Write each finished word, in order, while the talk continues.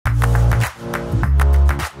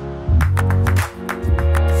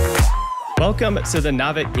Welcome to the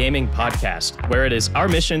Naavik Gaming Podcast, where it is our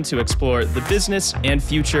mission to explore the business and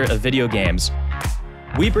future of video games.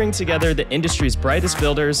 We bring together the industry's brightest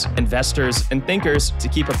builders, investors, and thinkers to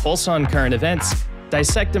keep a pulse on current events,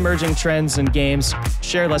 dissect emerging trends in games,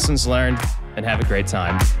 share lessons learned, and have a great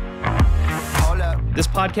time. This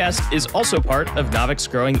podcast is also part of Naavik's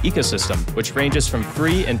growing ecosystem, which ranges from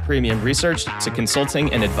free and premium research to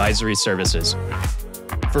consulting and advisory services.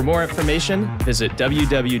 For more information, visit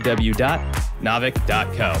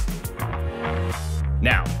www.naavik.co.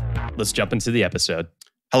 Now, let's jump into the episode.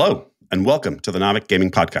 Hello, and welcome to the Naavik Gaming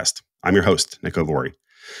Podcast. I'm your host, Nick Ovori.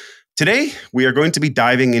 Today, we are going to be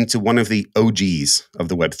diving into one of the OGs of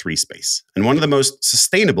the Web3 space and one of the most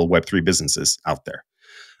sustainable Web3 businesses out there.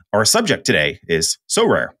 Our subject today is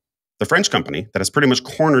Sorare, the French company that has pretty much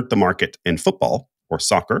cornered the market in football, or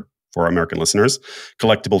soccer, for our American listeners,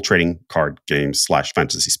 collectible trading card games /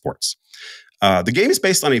 fantasy sports. The game is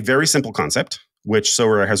based on a very simple concept, which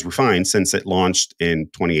Sorare has refined since it launched in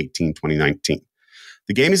 2018-2019.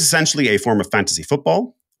 The game is essentially a form of fantasy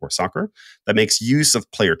football, or soccer, that makes use of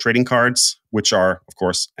player trading cards, which are, of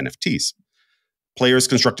course, NFTs. Players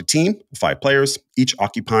construct a team of 5 players, each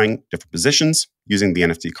occupying different positions using the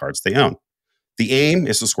NFT cards they own. The aim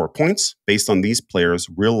is to score points based on these players'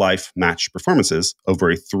 real-life match performances over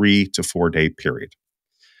a 3 to 4 day period.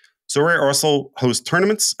 Sorare also hosts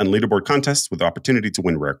tournaments and leaderboard contests with the opportunity to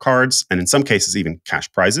win rare cards, and in some cases even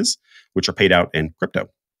cash prizes, which are paid out in crypto.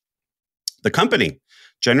 The company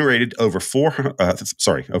generated over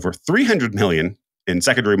 300 million in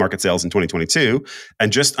secondary market sales in 2022,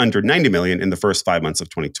 and just under 90 million in the first 5 months of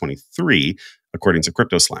 2023, according to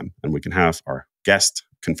CryptoSlam. And we can have our guest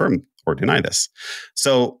confirm or deny this.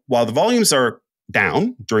 So while the volumes are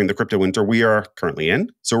down during the crypto winter we are currently in,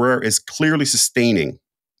 Sorare is clearly sustaining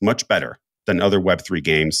much better than other Web3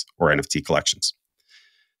 games or NFT collections.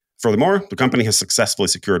 Furthermore, the company has successfully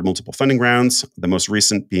secured multiple funding rounds, the most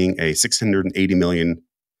recent being a 680 million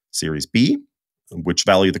Series B, which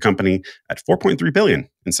valued the company at 4.3 billion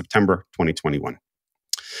in September 2021.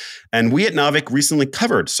 And we at Naavik recently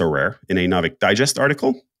covered Sorare in a Naavik Digest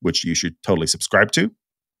article, which you should totally subscribe to.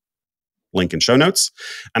 Link in show notes.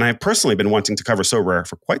 And I have personally been wanting to cover Sorare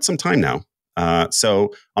for quite some time now.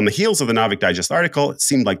 So on the heels of the Naavik Digest article, it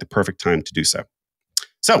seemed like the perfect time to do so.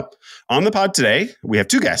 So on the pod today, we have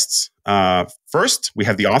 2 guests. First, we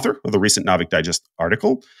have the author of the recent Naavik Digest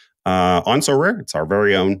article on Sorare. It's our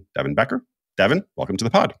very own Devin Becker. Devin, welcome to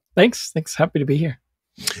the pod. Thanks. Happy to be here.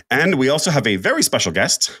 And we also have a very special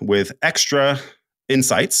guest with extra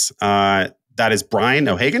insights. That is Brian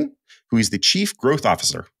O'Hagan, who is the Chief Growth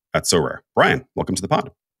Officer at Sorare. Brian, welcome to the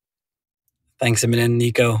pod. Thanks a million,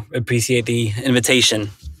 Nico. Appreciate the invitation.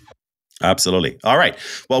 Absolutely. All right.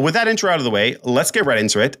 Well, with that intro out of the way, let's get right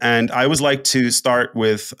into it. And I always like to start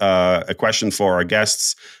with a question for our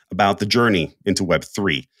guests about the journey into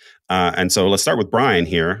Web3. And so let's start with Brian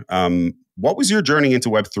here. What was your journey into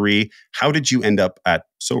Web3? How did you end up at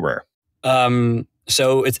Sorare?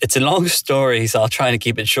 So it's a long story, so I'll try to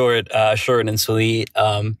keep it short and sweet.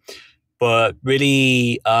 But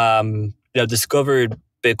really, discovered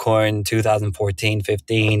Bitcoin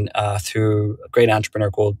 2014-15 through a great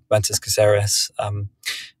entrepreneur called Wences Caceres. And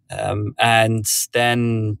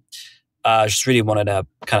then just really wanted to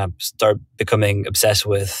kind of start becoming obsessed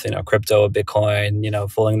with, crypto,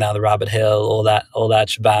 Bitcoin, falling down the rabbit hill, all that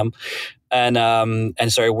shabam.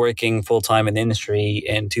 And started working full-time in the industry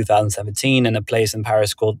in 2017 in a place in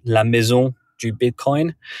Paris called La Maison du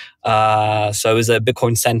Bitcoin. So it was a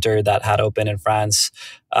Bitcoin center that had opened in France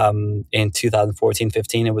in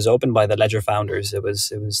 2014-15. It was opened by the Ledger founders.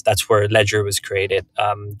 That's where Ledger was created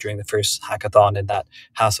during the first hackathon in that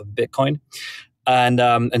House of Bitcoin. And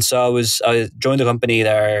so I joined the company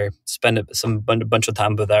there, spent a bunch of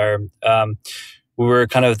time with there. We were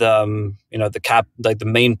kind of the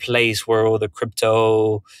main place where all the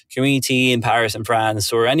crypto community in Paris and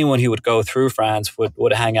France, or anyone who would go through France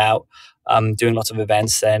would hang out, doing lots of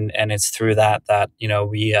events. And it's through that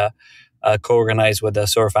we co-organized with the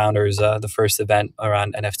Sorare founders the first event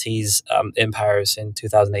around NFTs in Paris in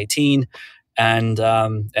 2018. And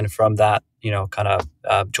from that,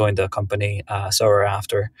 joined the company Sorare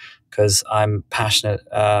after, because I'm passionate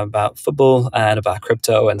about football and about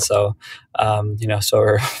crypto, and so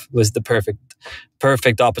Sorare was the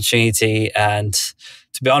perfect opportunity. And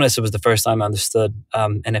to be honest, it was the first time I understood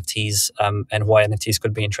NFTs and why NFTs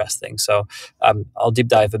could be interesting. So I'll deep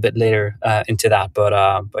dive a bit later into that. But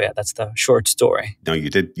yeah, that's the short story. No, you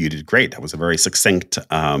did great. That was a very succinct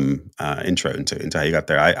intro into how you got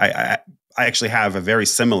there. I actually have a very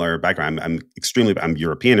similar background. I'm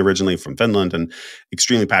European originally from Finland and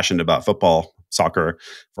extremely passionate about football soccer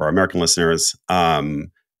for our American listeners. I've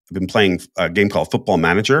been playing a game called Football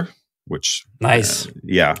Manager, which nice,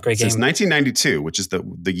 great since game. 1992, which is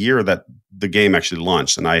the year that the game actually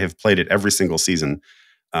launched, and I have played it every single season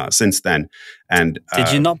since then. And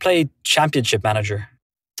did you not play Championship Manager?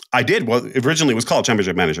 I did. Well, originally it was called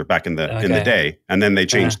Championship Manager back in the day, and then they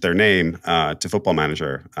changed their name to Football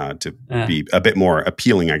Manager to be a bit more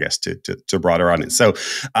appealing, I guess, to a broader audience. So,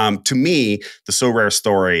 to me, the Sorare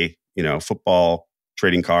story, football,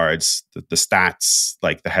 trading cards, the stats,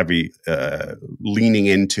 like the heavy leaning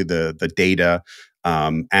into the data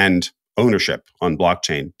and ownership on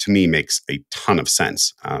blockchain, to me makes a ton of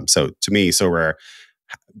sense. So, to me, Sorare,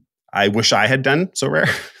 I wish I had done Sorare.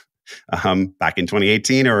 Back in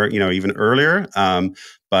 2018 or even earlier,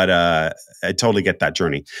 but I totally get that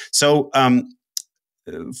journey. So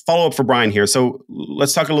follow up for Brian here. So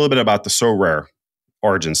let's talk a little bit about the Sorare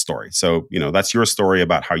origin story. So that's your story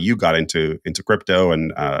about how you got into crypto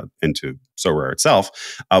and into Sorare itself.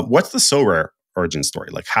 What's the Sorare origin story?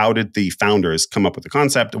 Like, how did the founders come up with the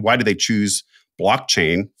concept? Why did they choose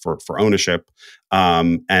blockchain for ownership?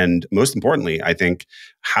 And most importantly, I think,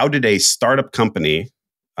 how did a startup company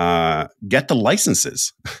get the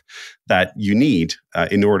licenses that you need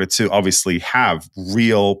in order to obviously have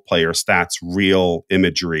real player stats, real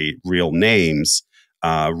imagery, real names,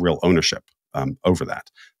 real ownership over that?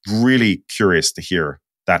 Really curious to hear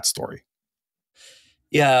that story.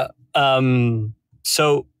 Yeah.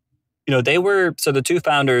 So the two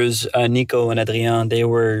founders, Nico and Adrien, they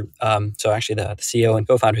were, so actually the CEO and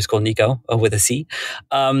co-founder is called Nico with a C.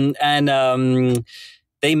 They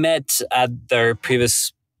met at their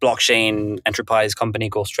previous blockchain enterprise company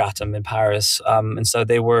called Stratum in Paris. And so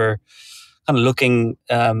they were kind of looking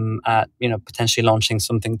at, potentially launching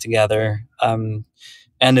something together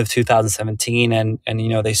end of 2017. And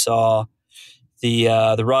they saw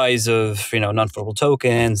the rise of, non-fungible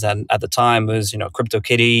tokens. And at the time was,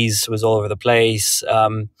 CryptoKitties was all over the place.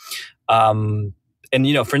 And,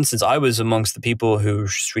 for instance, I was amongst the people who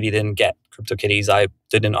just really didn't get CryptoKitties. I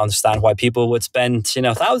didn't understand why people would spend,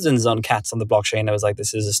 thousands on cats on the blockchain. I was like,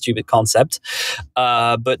 this is a stupid concept.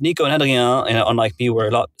 But Nico and Adrien, unlike me, were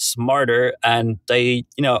a lot smarter, and they,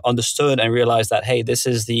 understood and realized that, hey, this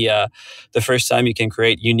is the first time you can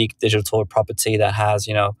create unique digital property that has,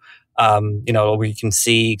 where you can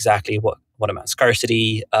see exactly what amount of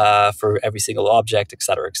scarcity for every single object, et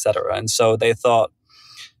cetera, et cetera. And so they thought,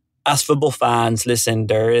 as football fans, listen,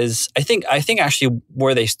 there is, I think actually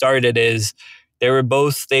where they started is they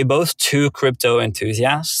both two crypto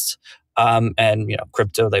enthusiasts. And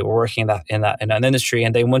crypto, they were working in that industry,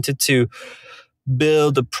 and they wanted to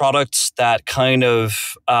build the products that kind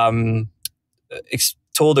of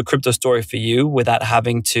told a crypto story for you without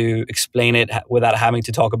having to explain it, without having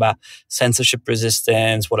to talk about censorship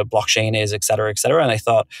resistance, what a blockchain is, et cetera, et cetera. And I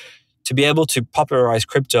thought, to be able to popularize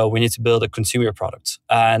crypto, we need to build a consumer product.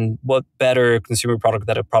 And what better consumer product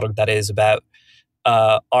than a product that is about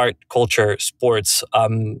art, culture, sports.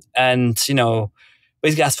 And,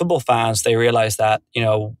 basically as football fans, they realize that,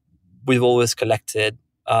 we've always collected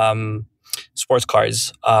sports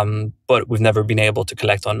cards, but we've never been able to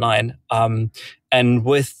collect online. And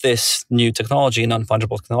with this new technology,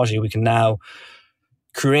 non-fungible technology, we can now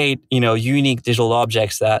create, unique digital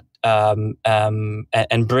objects that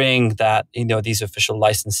and bring that, these official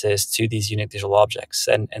licenses to these unique digital objects.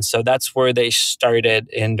 And so that's where they started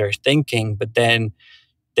in their thinking. But then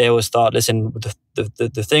they always thought, listen,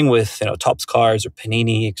 the thing with, Topps cards or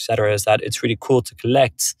Panini, et cetera, is that it's really cool to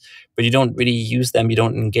collect, but you don't really use them. You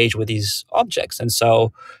don't engage with these objects. And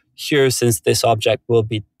so here, since this object will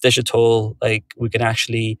be digital, like we can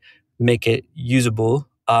actually make it usable.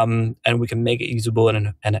 And we can make it usable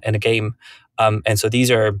in a game. And so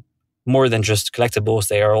these are more than just collectibles.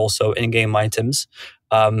 They are also in-game items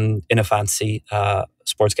in a fancy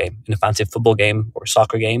sports game, in a fancy football game or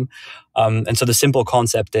soccer game. And so the simple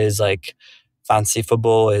concept is like fancy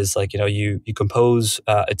football is like, you compose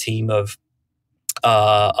a team of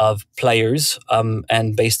players,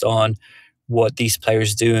 and based on what these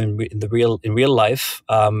players do in real life,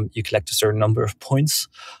 you collect a certain number of points.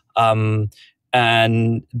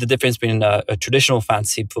 And the difference between a traditional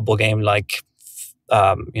fantasy football game like,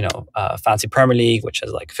 Fantasy Premier League, which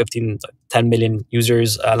has like 10 million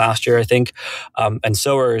users last year, I think. And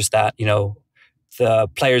Sorare is that, the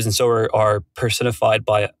players in Sorare are personified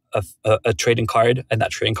by a trading card, and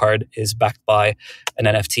that trading card is backed by an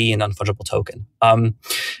NFT, a non-fungible token.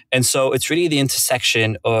 And so it's really the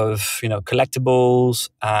intersection of, collectibles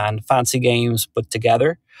and fancy games put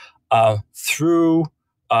together through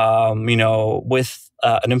with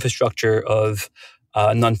an infrastructure of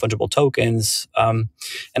non-fungible tokens. And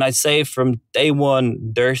I'd say from day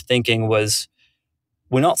one, their thinking was,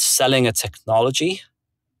 we're not selling a technology.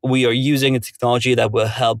 We are using a technology that will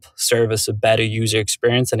help service a better user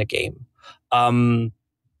experience in a game. And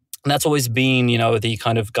that's always been, the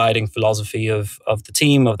kind of guiding philosophy of the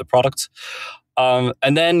team, of the product.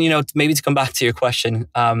 And then, maybe to come back to your question,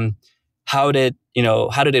 how did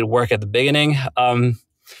it work at the beginning?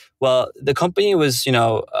 Well, the company was,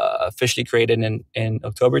 officially created in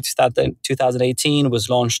October 2018, was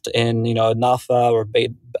launched in, alpha or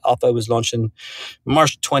beta. Alpha was launched in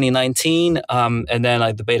March 2019. And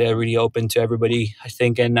then the beta really opened to everybody, I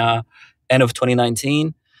think, in end of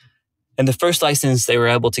 2019. And the first license they were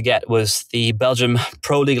able to get was the Belgium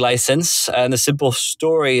Pro League license. And the simple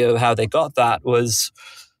story of how they got that was,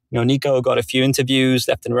 Nico got a few interviews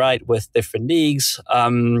left and right with different leagues.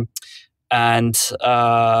 And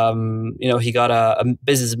he got a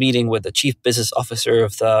business meeting with the chief business officer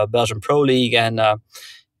of the Belgian Pro League. And I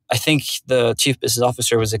think the chief business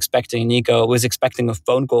officer was expecting a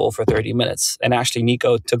phone call for 30 minutes. And actually,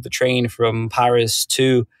 Nico took the train from Paris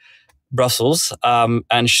to Brussels and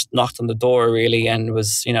knocked on the door, really, and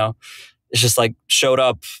was, it's just showed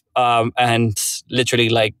up and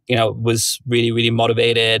literally was really, really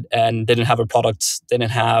motivated and didn't have a product, didn't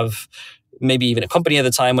have maybe even a company at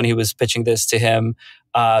the time when he was pitching this to him.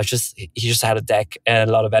 He just had a deck and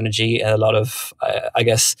a lot of energy and a lot of,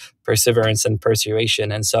 perseverance and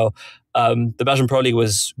persuasion. And so the Belgian Pro League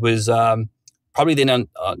was probably didn't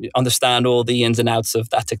understand all the ins and outs of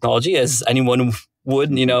that technology as anyone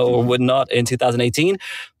would, or would not in 2018.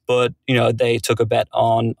 But, they took a bet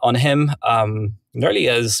on him, nearly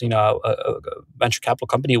as, a venture capital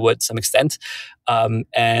company would to some extent.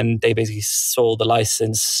 And they basically sold the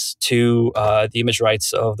license to the image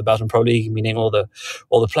rights of the Belgian Pro League, meaning all the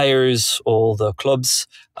players, all the clubs,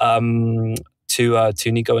 to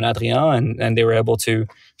Nico and Adrien. And they were able to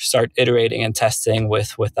start iterating and testing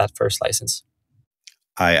with that first license.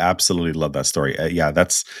 I absolutely love that story.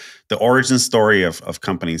 That's the origin story of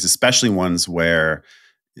companies, especially ones where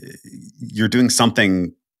you're doing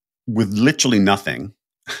something with literally nothing,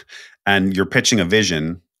 and you're pitching a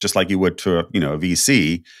vision just like you would to a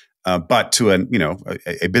VC, but to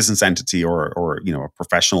a business entity or a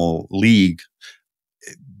professional league.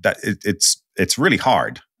 That it's really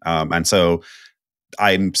hard, and so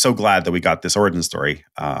I'm so glad that we got this origin story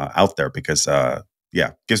out there because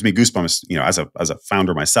gives me goosebumps. As a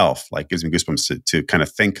founder myself, gives me goosebumps to kind of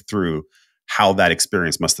think through how that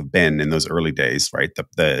experience must have been in those early days, right?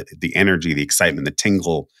 The energy, the excitement, the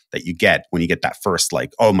tingle that you get when you get that first,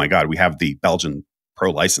 oh my God, we have the Belgian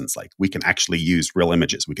Pro license. We can actually use real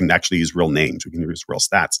images. We can actually use real names. We can use real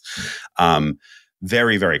stats.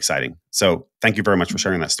 Very, very exciting. So thank you very much for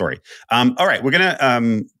sharing that story. All right, we're going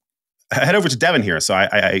to head over to Devin here. So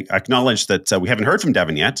I acknowledge that we haven't heard from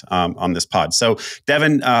Devin yet on this pod. So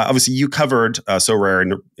Devin, obviously you covered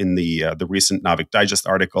Sorare in the recent Naavik Digest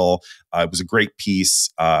article. It was a great piece.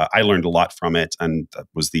 I learned a lot from it, and that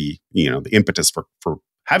was the impetus for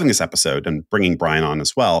having this episode and bringing Brian on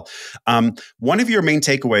as well. One of your main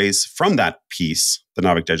takeaways from that piece, the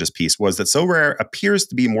Naavik Digest piece, was that Sorare appears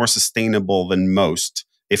to be more sustainable than most,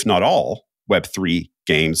 if not all, Web3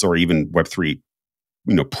 games or even Web3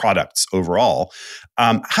 products overall.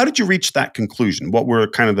 How did you reach that conclusion? What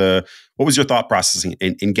was your thought process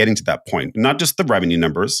in getting to that point? Not just the revenue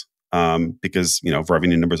numbers, because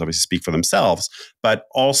revenue numbers obviously speak for themselves, but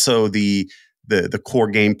also the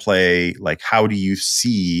core gameplay. How do you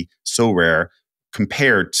see Sorare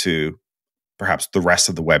compared to perhaps the rest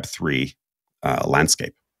of the Web3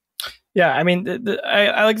 landscape? Yeah, I mean,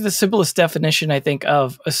 I like the simplest definition, I think,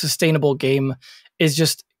 of a sustainable game is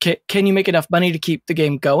just, can you make enough money to keep the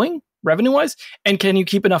game going revenue-wise? And can you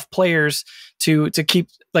keep enough players to keep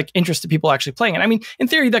interest to people actually playing it? I mean, in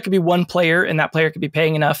theory, that could be one player, and that player could be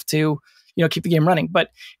paying enough to keep the game running. But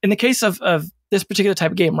in the case of this particular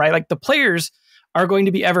type of game, right, the players are going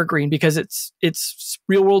to be evergreen because it's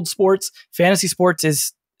real-world sports. Fantasy sports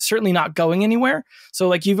is certainly not going anywhere.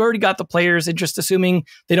 So you've already got the players, and just assuming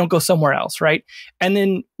they don't go somewhere else, right? And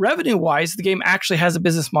then revenue wise, the game actually has a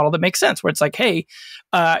business model that makes sense where it's hey,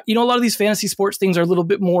 a lot of these fantasy sports things are a little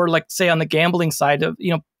bit more say on the gambling side of,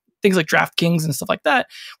 things like DraftKings and stuff like that.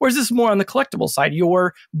 Whereas this is more on the collectible side.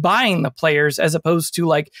 You're buying the players as opposed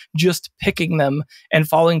to just picking them and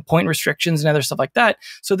following point restrictions and other stuff like that.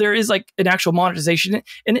 So there is an actual monetization,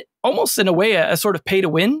 and it almost in a way a sort of pay to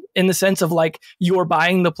win in the sense of you're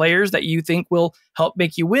buying the players that you think will help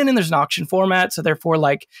make you win. And there's an auction format. So therefore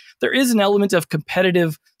there is an element of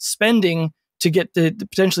competitive spending to get the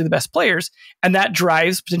potentially the best players, and that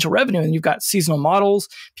drives potential revenue. And you've got seasonal models,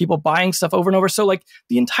 people buying stuff over and over. So like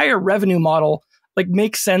the entire revenue model like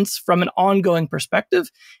makes sense from an ongoing perspective.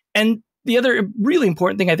 And the other really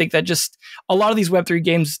important thing I think that just a lot of these Web3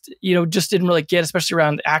 games, just didn't really get, especially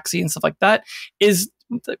around Axie and stuff like that, is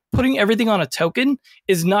putting everything on a token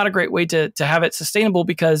is not a great way to have it sustainable,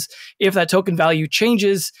 because if that token value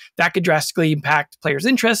changes, that could drastically impact players'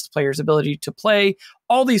 interest, players' ability to play,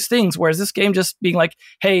 all these things. Whereas this game just being like,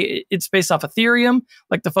 hey, it's based off Ethereum,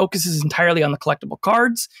 like the focus is entirely on the collectible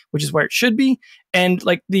cards, which is where it should be. And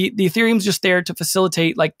like the Ethereum's just there to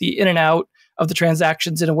facilitate like the in and out of the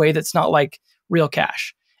transactions in a way that's not like real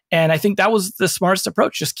cash. And I think that was the smartest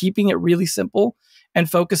approach, just keeping it really simple and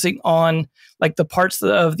focusing on like the parts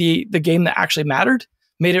of the game that actually mattered,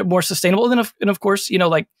 made it more sustainable. And of course,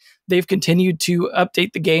 like they've continued to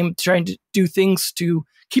update the game, trying to do things to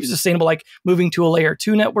keep it sustainable, like moving to a layer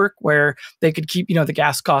 2 network where they could keep, the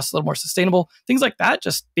gas costs a little more sustainable, things like that,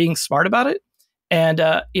 just being smart about it. And,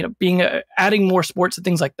 adding more sports and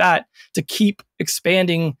things like that to keep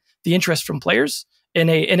expanding the interest from players in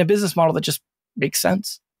a business model that just makes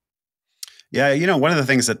sense. Yeah, one of the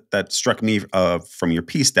things that struck me from your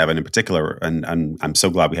piece, Devin, in particular, and I'm so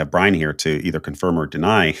glad we have Brian here to either confirm or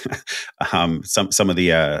deny some of the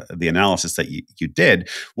analysis that you did,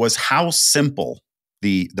 was how simple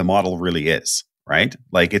the model really is, right?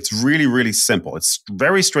 Like it's really, really simple. It's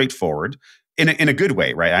very straightforward in a good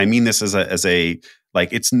way, right? I mean this as a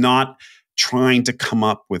like, it's not trying to come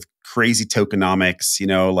up with crazy tokenomics,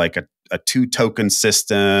 like a 2-token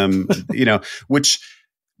system, which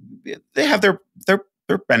they have their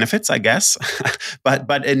benefits, I guess,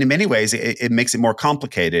 but in many ways it makes it more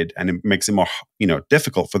complicated, and it makes it more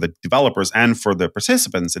difficult for the developers and for the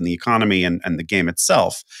participants in the economy and the game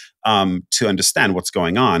itself to understand what's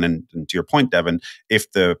going on. And to your point, Devin,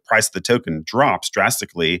 if the price of the token drops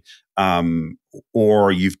drastically,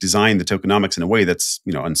 or you've designed the tokenomics in a way that's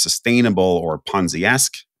unsustainable or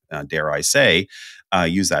Ponzi-esque, dare I say,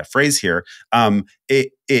 use that phrase here,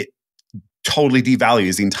 it totally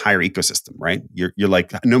devalues the entire ecosystem, right? You're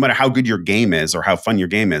like, no matter how good your game is or how fun your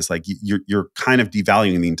game is, like you're kind of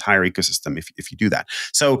devaluing the entire ecosystem if you do that.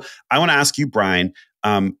 So I want to ask you, Brian,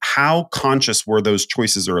 how conscious were those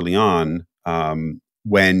choices early on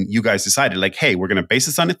when you guys decided, like, hey, we're going to base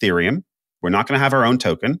this on Ethereum. We're not going to have our own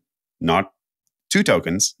token, not 2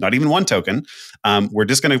 tokens, not even 1 token. We're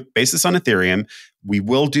just going to base this on Ethereum. We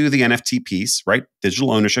will do the NFT piece, right?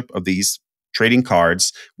 Digital ownership of these trading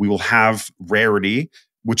cards. We will have Rarity,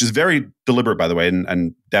 which is very deliberate, by the way.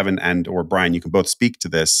 And Devin or Brian, you can both speak to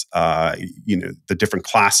this. The different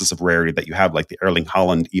classes of Rarity that you have, like the Erling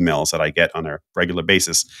Haaland emails that I get on a regular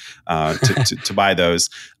basis to buy those.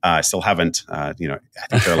 I still haven't. I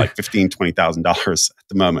think they're like $15,000, $20,000 at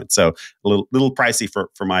the moment, so a little pricey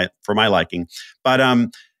for my liking. But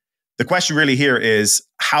the question really here is,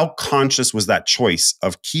 how conscious was that choice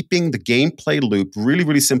of keeping the gameplay loop really,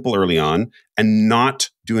 really simple early on and not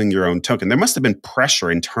doing your own token? There must have been pressure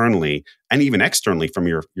internally and even externally from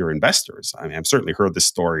your investors. I mean, I've certainly heard this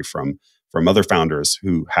story from other founders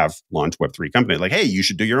who have launched Web3 companies, like, hey, you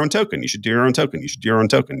should do your own token. You should do your own token. You should do your own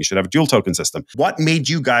token. You should have a dual token system. What made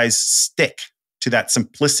you guys stick to that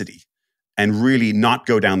simplicity and really not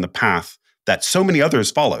go down the path that so many others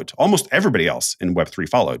followed, almost everybody else in Web3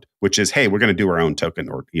 followed, which is, hey, we're going to do our own token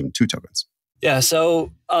or even 2 tokens? Yeah,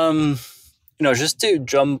 so, just to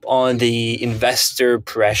jump on the investor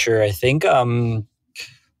pressure, I think actually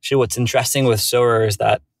what's interesting with Sorare is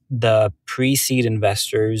that the pre-seed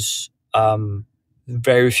investors,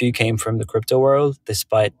 very few came from the crypto world,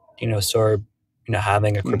 despite, Sorare,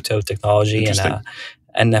 having a crypto technology and a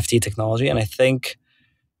NFT technology. And I think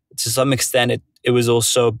to some extent, it was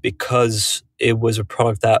also because it was a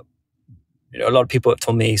product that a lot of people have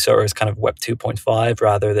told me Sorare is kind of Web 2.5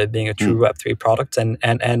 rather than being a true Web 3 product. And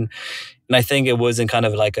I think it was in kind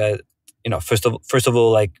of like a, first of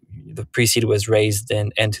all, like the pre-seed was raised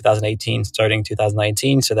in 2018, starting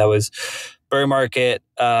 2019. So that was bear market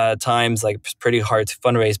times, like pretty hard to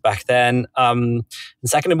fundraise back then. And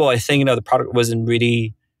second of all, I think, the product wasn't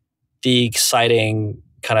really the exciting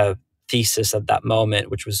kind of thesis at that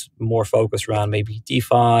moment, which was more focused around maybe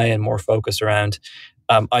DeFi and more focused around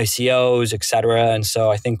ICOs, etc. And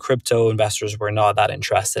so I think crypto investors were not that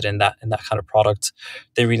interested in that kind of product.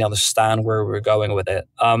 They really understand where we're going with it.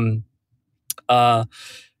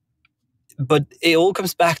 But it all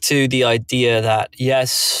comes back to the idea that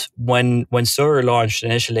yes, when Sorare launched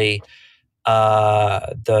initially,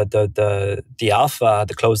 the alpha,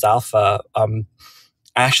 the closed alpha,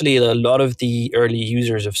 actually a lot of the early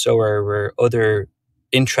users of Sorare were other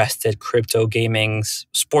interested crypto gaming,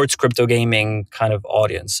 sports crypto gaming kind of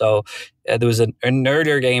audience. So there was an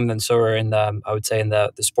earlier game than Sorare in the, I would say, in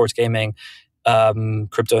the sports gaming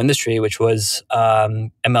crypto industry, which was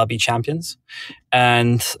MLB Champions.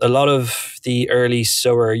 And a lot of the early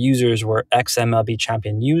Sorare users were ex-MLB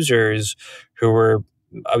Champion users who were,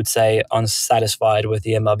 I would say, unsatisfied with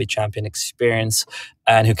the MLB Champion experience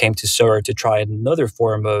and who came to Sorare to try another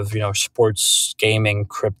form of, sports gaming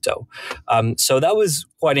crypto. So that was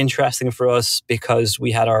quite interesting for us because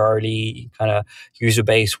we had our early kind of user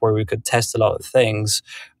base where we could test a lot of things.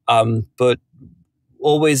 But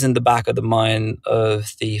always in the back of the mind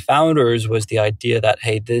of the founders was the idea that,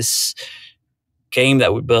 hey, this game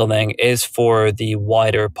that we're building is for the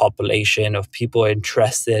wider population of people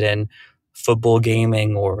interested in football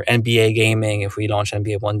gaming or NBA gaming if we launch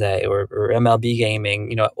NBA one day, or MLB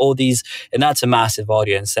gaming, all these, and that's a massive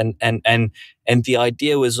audience. And the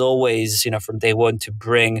idea was always, from day one to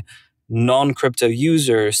bring non-crypto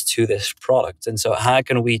users to this product. And so how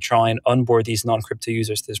can we try and onboard these non-crypto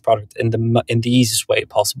users to this product in the easiest way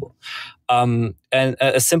possible? And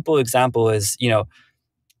a simple example is,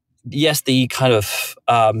 yes, the kind of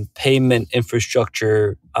payment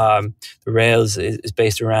infrastructure, the Rails is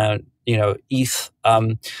based around, ETH,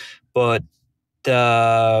 but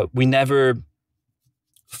we never.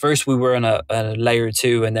 First, we were on a layer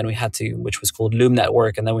 2, and then we had to, which was called Loom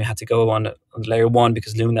Network, and then we had to go on layer 1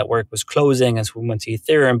 because Loom Network was closing, and so we went to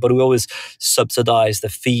Ethereum. But we always subsidized the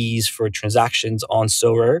fees for transactions on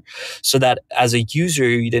Sorare, so that as a user,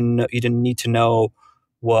 you didn't need to know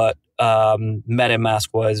what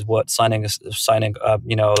MetaMask was, what signing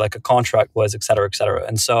like a contract was, et cetera, et cetera.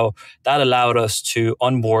 And so that allowed us to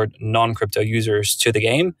onboard non-crypto users to the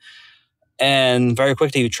game. And very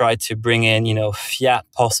quickly, we tried to bring in, fiat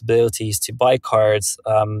possibilities to buy cards.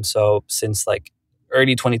 So since like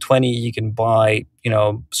early 2020, you can buy,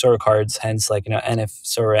 Sorare cards, hence like,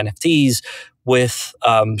 Sorare NFTs with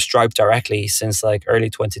Stripe directly since like early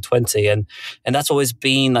 2020. And that's always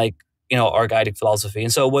been like, our guiding philosophy.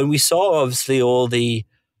 And so when we saw obviously all the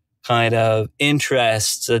kind of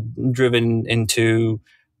interests driven into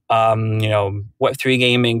Web3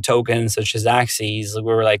 gaming tokens such as Axes, we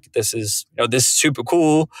were like, this is super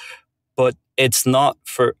cool, but it's not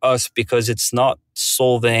for us because it's not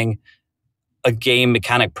solving a game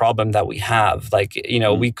mechanic problem that we have. Like,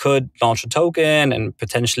 we could launch a token and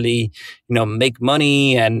potentially, make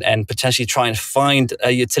money and potentially try and find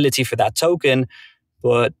a utility for that token,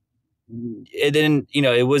 but it didn't,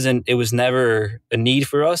 it was never a need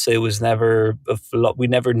for us. It was never we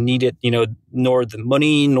never needed, nor the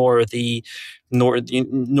money, nor we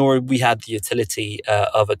had the utility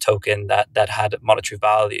of a token that had monetary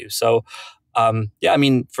value. So,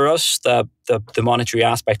 for us, the monetary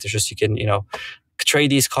aspect is just, you can,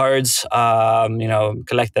 trade these cards,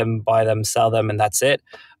 collect them, buy them, sell them, and that's it.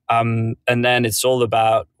 And then it's all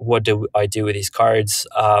about, what do I do with these cards?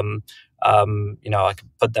 I can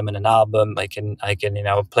put them in an album. I can,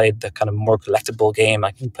 play the kind of more collectible game.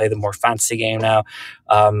 I can play the more fancy game now.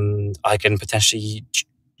 I can potentially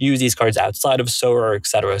use these cards outside of Sorare,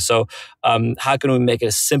 etc. So, how can we make it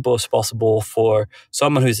as simple as possible for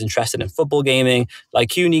someone who's interested in football gaming,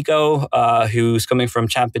 like you, Nico, who's coming from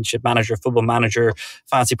Championship Manager, Football Manager,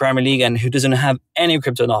 Fantasy Premier League, and who doesn't have any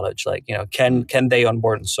crypto knowledge? Like, can they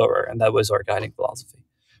onboard in Sorare? And that was our guiding philosophy,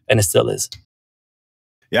 and it still is.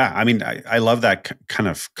 Yeah, I love that kind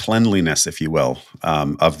of cleanliness, if you will,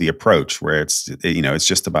 of the approach, where it's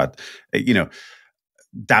just about,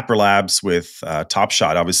 Dapper Labs with Top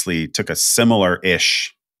Shot obviously took a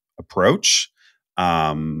similar-ish approach,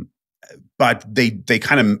 but they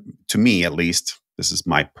kind of, to me at least, this is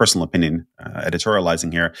my personal opinion,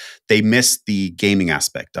 editorializing here, they missed the gaming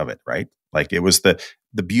aspect of it, right? Like, it was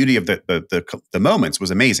the beauty of the moments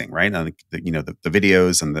was amazing, right? And the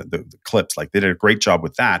videos and the clips, like, they did a great job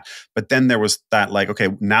with that. But then there was that, like, okay,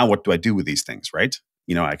 now what do I do with these things, right?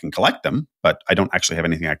 I can collect them, but I don't actually have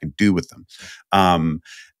anything I can do with them.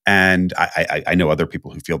 And I know other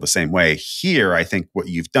people who feel the same way. Here, I think what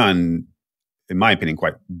you've done, in my opinion,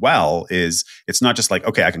 quite well, is it's not just like,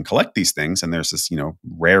 okay, I can collect these things, and there's this,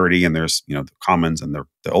 rarity, and there's, the commons and the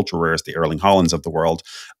ultra rares, the Erling Haalands of the world.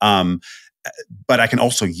 But I can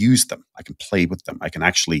also use them. I can play with them. I can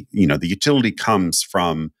actually, the utility comes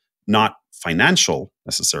from not financial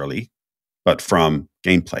necessarily, but from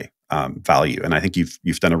gameplay value. And I think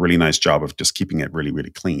you've done a really nice job of just keeping it really, really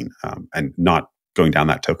clean, and not going down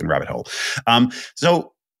that token rabbit hole.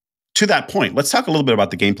 So to that point, let's talk a little bit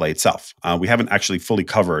about the gameplay itself. We haven't actually fully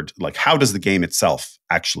covered, like, how does the game itself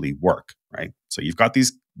actually work, right? So you've got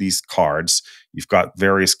these these cards. You've got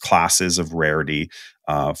various classes of rarity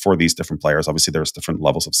for these different players. Obviously, there's different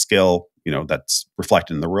levels of skill, that's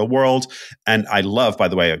reflected in the real world. And I love, by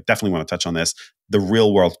the way, I definitely want to touch on this, the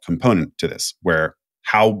real world component to this, where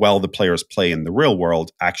how well the players play in the real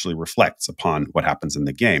world actually reflects upon what happens in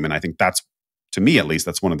the game. And I think that's, to me at least,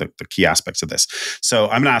 that's one of the key aspects of this. So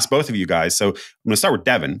I'm going to ask both of you guys. So I'm going to start with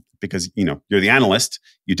Devin, because you're the analyst,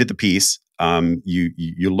 you did the piece,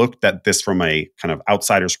 you looked at this from a kind of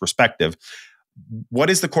outsider's perspective. What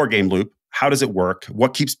is the core game loop? How does it work?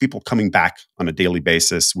 What keeps people coming back on a daily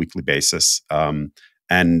basis, weekly basis? And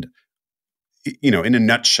in a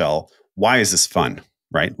nutshell, why is this fun?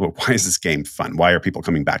 Right? Well, why is this game fun? Why are people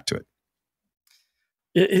coming back to it?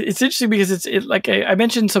 It's interesting because it's like I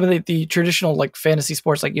mentioned some of the traditional like fantasy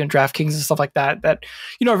sports, like DraftKings and stuff like that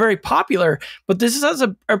are very popular. But this has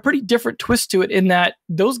a pretty different twist to it, in that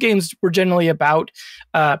those games were generally about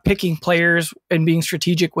picking players and being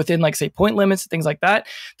strategic within, like, say, point limits and things like that.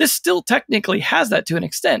 This still technically has that to an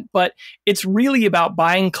extent, but it's really about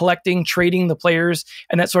buying, collecting, trading the players,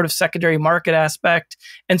 and that sort of secondary market aspect.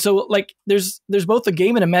 And so, like, there's both a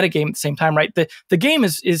game and a meta game at the same time, right? The game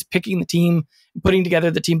is picking the team, putting together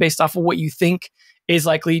the team based off of what you think is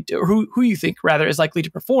likely to, or who you think rather is likely to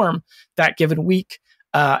perform that given week,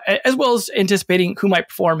 as well as anticipating who might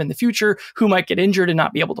perform in the future, who might get injured and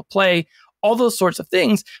not be able to play, all those sorts of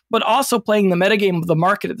things, but also playing the metagame of the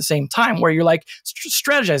market at the same time, where you're like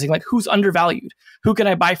strategizing, like, who's undervalued, who can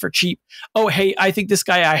I buy for cheap? Oh, hey, I think this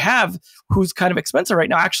guy I have who's kind of expensive right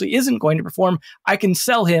now actually isn't going to perform. I can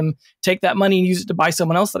sell him, take that money and use it to buy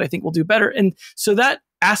someone else that I think will do better. And so that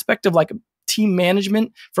aspect of like team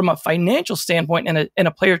management from a financial standpoint and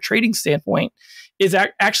a player trading standpoint is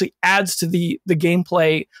actually adds to the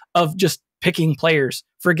gameplay of just picking players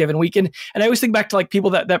for a given week. And I always think back to like people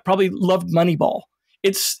that probably loved Moneyball.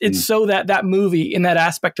 It's so that movie in that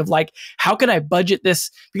aspect of like, how can I budget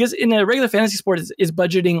this? Because in a regular fantasy sport is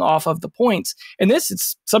budgeting off of the points. And this,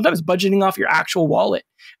 it's sometimes budgeting off your actual wallet.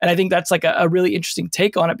 And I think that's like a really interesting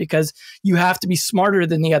take on it, because you have to be smarter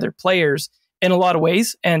than the other players in a lot of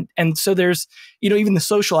ways. And so there's, even the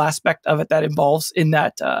social aspect of it that involves in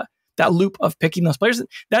that loop of picking those players.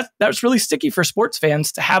 That's really sticky for sports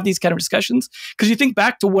fans to have these kind of discussions, because you think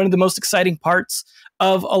back to one of the most exciting parts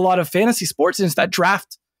of a lot of fantasy sports, and it's that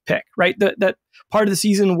draft pick, right? That part of the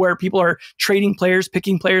season where people are trading players,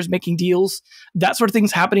 picking players, making deals, that sort of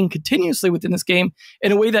thing's happening continuously within this game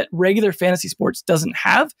in a way that regular fantasy sports doesn't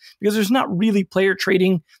have, because there's not really player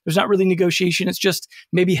trading. There's not really negotiation. It's just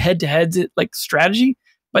maybe head-to-heads, like strategy,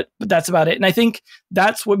 but that's about it. And I think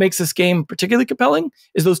that's what makes this game particularly compelling,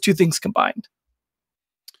 is those two things combined.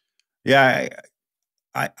 Yeah,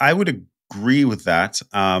 I would agree with that.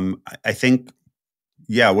 I think,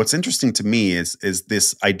 what's interesting to me is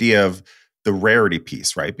this idea of the rarity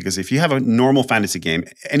piece, right? Because if you have a normal fantasy game,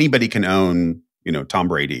 anybody can own, Tom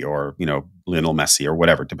Brady or, Lionel Messi or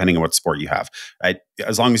whatever, depending on what sport you have, right?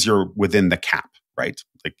 As long as you're within the cap, right?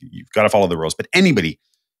 Like, you've got to follow the rules, but anybody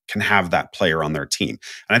can have that player on their team.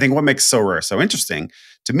 And I think what makes Sorare so interesting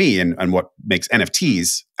to me, and what makes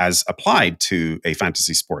NFTs as applied to a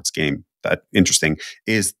fantasy sports game that interesting,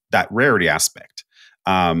 is that rarity aspect.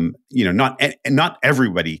 Not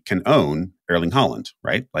everybody can own Erling Haaland,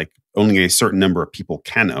 right? Like, only a certain number of people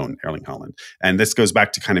can own Erling Haaland. And this goes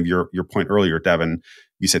back to kind of your point earlier, Devin.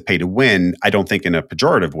 You said pay to win. I don't think in a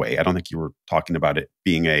pejorative way. I don't think you were talking about it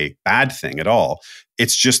being a bad thing at all.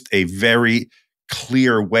 It's just a very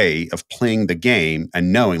clear way of playing the game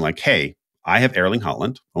and knowing, like, hey, I have Erling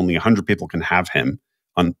Haaland. Only 100 people can have him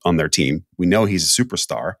on their team. We know he's a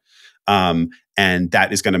superstar. And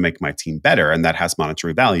that is going to make my team better. And that has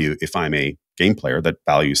monetary value if I'm a game player that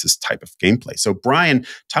values this type of gameplay. So Brian,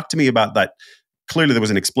 talk to me about that. Clearly there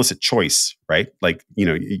was an explicit choice, right? Like,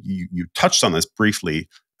 you touched on this briefly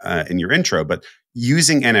in your intro, but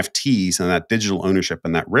using NFTs and that digital ownership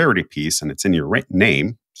and that rarity piece, and it's in your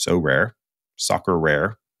name, so rare, soccer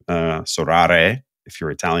rare, Sorare, if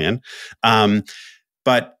you're Italian.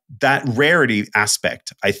 But that rarity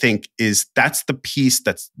aspect, I think, that's the piece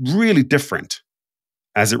that's really different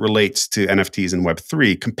as it relates to NFTs and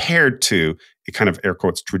Web3 compared to a kind of, air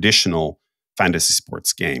quotes, traditional fantasy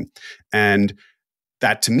sports game. And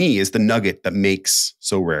that, to me, is the nugget that makes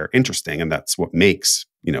Sorare interesting. And that's what makes,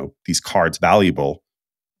 these cards valuable,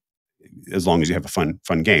 as long as you have a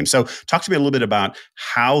fun game. So talk to me a little bit about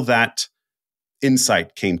how that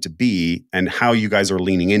insight came to be and how you guys are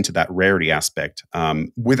leaning into that rarity aspect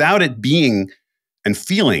without it being and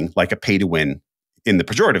feeling like a pay to win in the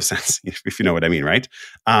pejorative sense, if you know what I mean, right?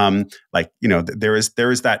 There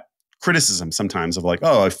is that criticism sometimes of like,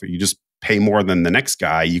 oh, if you just pay more than the next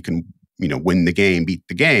guy, you can win the game, beat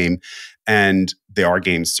the game. And there are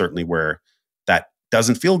games certainly where that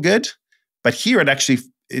doesn't feel good. But here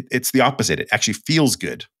it's the opposite. It actually feels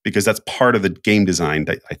good because that's part of the game design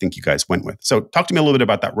that I think you guys went with. So talk to me a little bit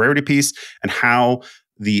about that Rarity piece and how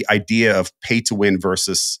the idea of pay to win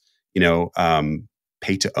versus,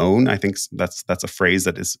 pay to own. I think that's a phrase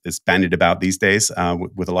that is bandied about these days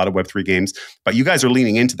with a lot of Web3 games. But you guys are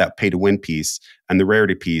leaning into that pay to win piece and the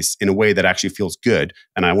Rarity piece in a way that actually feels good.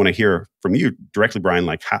 And I want to hear from you directly, Brian,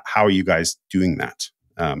 like how are you guys doing that?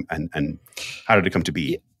 And how did it come to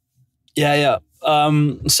be? Yeah.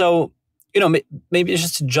 So, maybe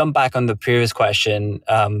just to jump back on the previous question,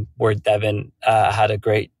 where Devin had a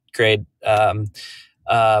great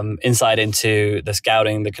insight into the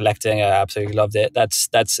scouting, the collecting. I absolutely loved it.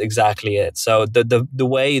 That's exactly it. So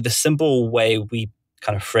the simple way we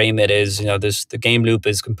kind of frame it is, the game loop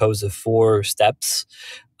is composed of 4 steps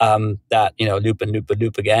that loop and loop and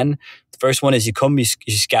loop again. The first one is you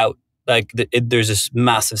scout. Like there's this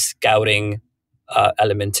massive scouting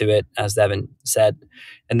element to it, as Devin said,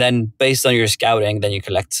 and then based on your scouting, then you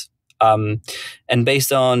collect. And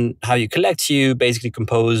based on how you collect, you basically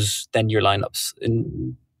compose then your lineups.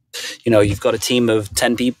 And you've got a team of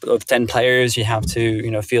 10 players. You have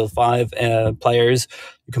to field 5 players.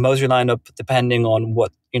 You compose your lineup depending on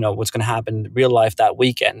what's going to happen in real life that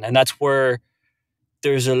weekend, and that's where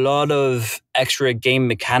there's a lot of extra game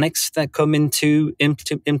mechanics that come in play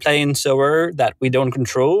in Sorare that we don't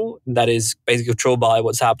control. That is basically controlled by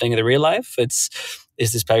what's happening in the real life. Is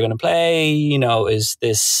this player going to play? Is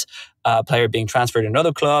this player being transferred to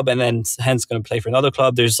another club and then hence going to play for another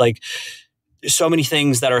club? There's so many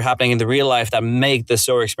things that are happening in the real life that make the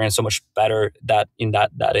Sorare experience so much better. That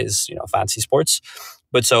is fantasy sports.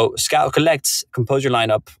 But so scout, collect, compose your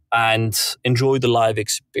lineup, and enjoy the live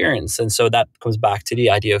experience. And so that comes back to the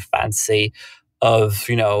idea of fantasy, of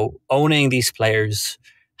owning these players,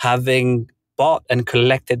 having bought and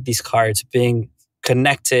collected these cards, being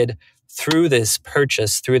connected through this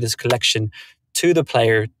purchase, through this collection, to the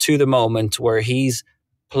player, to the moment where he's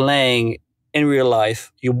playing in real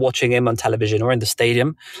life. You're watching him on television or in the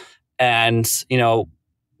stadium, and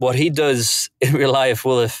what he does in real life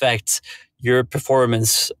will affect your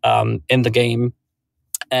performance in the game.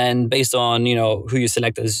 And based on who you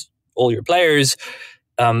select as all your players,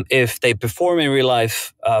 if they perform in real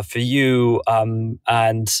life for you, and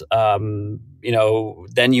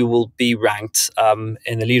then you will be ranked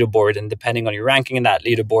in the leaderboard, and depending on your ranking in that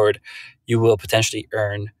leaderboard, you will potentially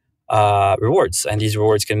earn rewards. And these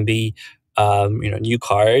rewards can be new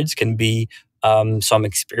cards, can be some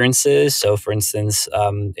experiences. So, for instance,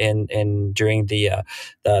 during the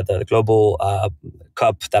global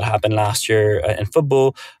cup that happened last year in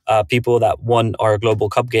football, people that won our global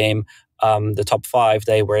cup game, the top 5,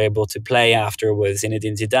 they were able to play after with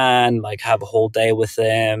Zinedine Zidane, have a whole day with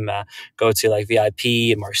him, go to VIP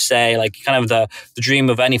in Marseille, kind of the dream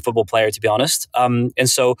of any football player, to be honest. And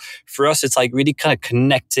so for us, it's really kind of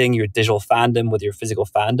connecting your digital fandom with your physical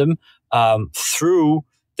fandom through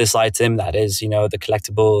this item that is, the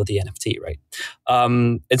collectible, the NFT, right?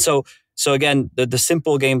 And so again, the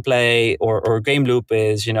simple gameplay or game loop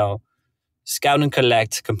is, scout and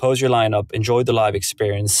collect, compose your lineup, enjoy the live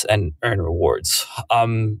experience, and earn rewards.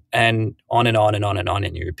 And on and on and on and on,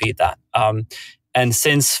 and you repeat that. And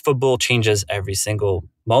since football changes every single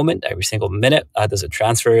moment, every single minute, there's a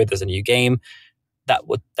transfer, there's a new game.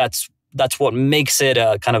 That's what makes it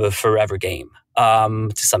a kind of a forever game,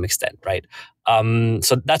 to some extent, right?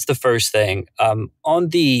 So that's the first thing. On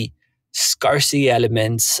the scarcity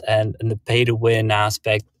elements and the pay to win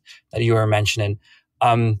aspect that you were mentioning,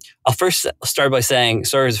 I'll first start by saying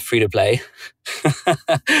Sorare is free to play.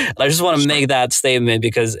 And I just want to make that statement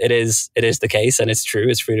because it is the case, and it's true.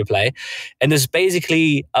 It's free to play, and there's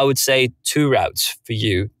basically, I would say, 2 routes for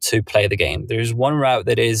you to play the game. There's one route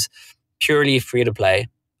that is purely free to play.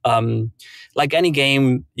 Like any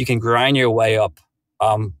game, you can grind your way up,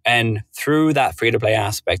 and through that free to play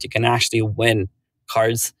aspect, you can actually win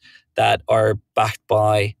cards that are backed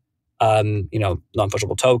by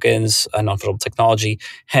non-fungible tokens and non-fungible technology,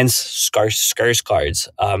 hence scarce cards.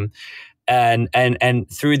 And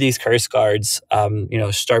through these curse cards,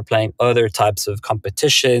 start playing other types of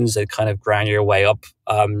competitions and kind of grind your way up.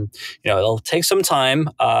 It'll take some time,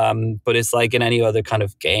 but it's like in any other kind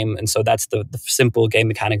of game. And so that's the simple game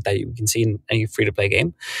mechanic that you can see in any free-to-play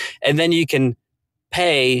game. And then you can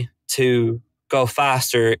pay to go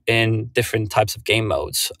faster in different types of game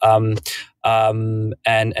modes. And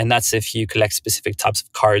that's if you collect specific types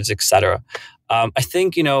of cards, etc. I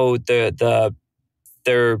think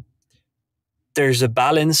there's a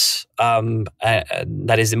balance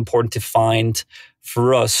that is important to find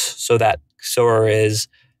for us, so that Sorare is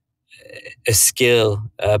a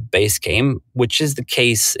skill-based game, which is the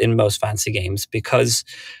case in most fantasy games, because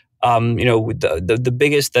the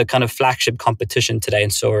biggest, the kind of flagship competition today in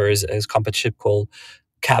Sorare is a competition called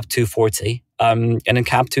Cap 240. And in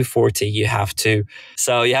Cap 240, you have to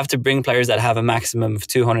bring players that have a maximum of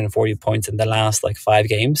 240 points in the last like 5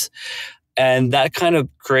 games. And that kind of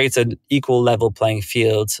creates an equal level playing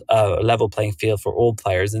field for all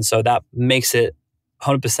players. And so that makes it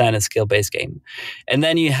 100% a skill-based game. And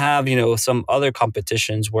then you have, some other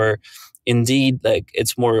competitions where indeed, like,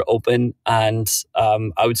 it's more open. And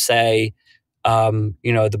I would say,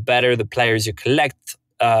 the better the players you collect,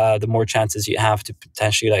 the more chances you have to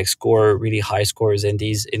potentially like score really high scores in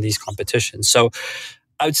these competitions. So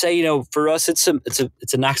I would say, for us, it's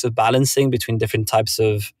an act of balancing between different types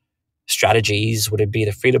of strategies. Would it be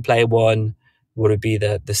the free-to-play one? Would it be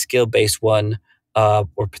the skill-based one?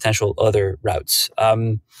 Or potential other routes?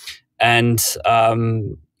 We I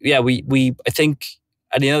think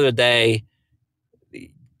at the end of the day,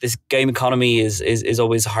 this game economy is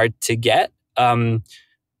always hard to get.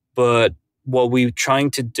 But what we're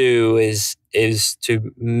trying to do is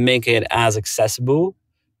to make it as accessible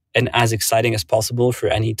and as exciting as possible for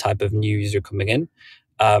any type of new user coming in.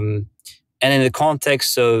 And in the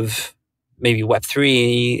context of maybe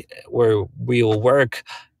Web3, where we will work,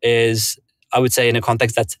 is, I would say, in a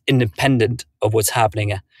context that's independent of what's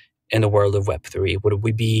happening in the world of Web3. Would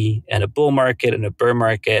we be in a bull market, in a bear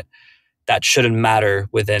market? That shouldn't matter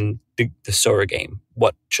within the Sorare game.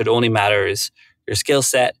 What should only matter is your skill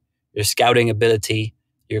set, your scouting ability,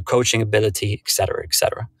 your coaching ability, et cetera, et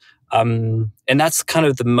cetera. And that's kind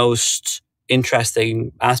of the most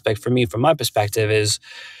interesting aspect for me, from my perspective, is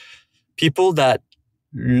people that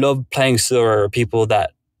love playing Sorare, or people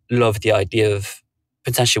that love the idea of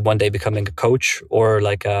potentially one day becoming a coach or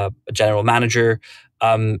like a general manager.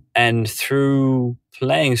 And through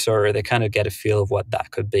playing Sorare, they kind of get a feel of what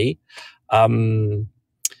that could be.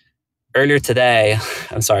 Earlier today,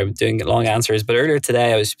 I'm sorry, I'm doing long answers, but earlier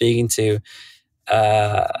today I was speaking to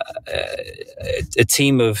a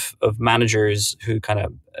team of managers who kind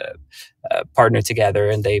of partnered together,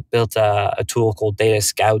 and they built a tool called Data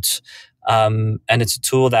Scouts. And it's a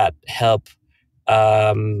tool that help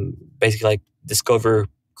basically like discover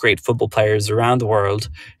great football players around the world.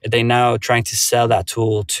 They're now trying to sell that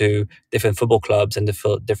tool to different football clubs and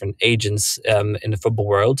different agents in the football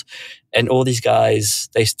world. And all these guys,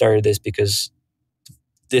 they started this because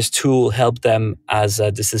this tool helped them as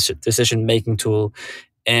a decision-making tool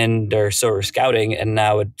in their Sorare scouting, and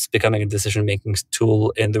now it's becoming a decision-making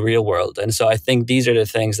tool in the real world. And so I think these are the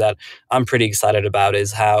things that I'm pretty excited about,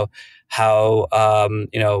 is how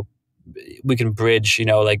we can bridge,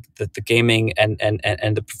 like the gaming and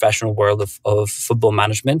the professional world of football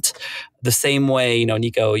management. The same way,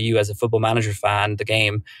 Nico, you as a football manager fan, the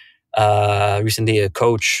game, recently a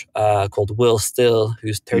coach called Will Still,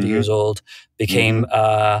 who's 30 years old, became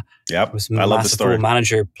was a massive football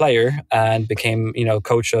manager player and became,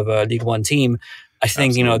 coach of a League One team. I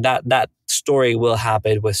think, that story will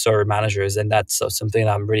happen with Sorare managers, and that's something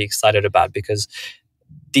that I'm really excited about, because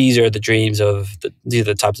these are the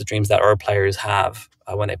types of dreams that our players have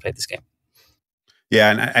when they play this game. Yeah,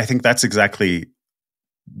 and I think that's exactly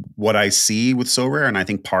what I see with Sorare. And I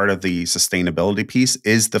think part of the sustainability piece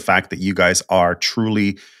is the fact that you guys are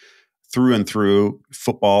truly through and through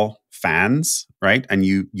football fans, right? And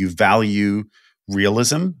you value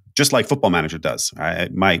realism, just like Football Manager does.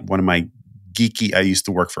 One of my geeky, I used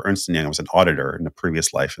to work for Ernst & Young. I was an auditor in a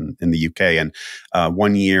previous life in the UK. And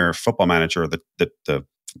 1 year, Football Manager, the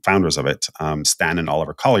founders of it, Stan and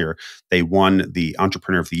Oliver Collier, they won the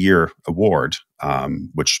Entrepreneur of the Year award,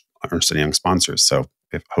 which Ernst & Young sponsors. So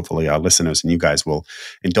hopefully our listeners and you guys will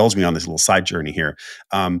indulge me on this little side journey here.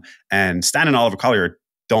 And Stan and Oliver Collier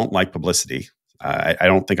don't like publicity. I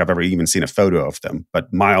don't think I've ever even seen a photo of them.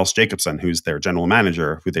 But Miles Jacobson, who's their general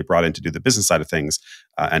manager, who they brought in to do the business side of things,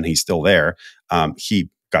 and he's still there, he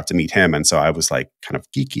got to meet him. And so I was like kind of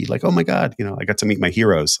geeky, like, oh my God, I got to meet my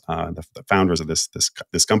heroes, the founders of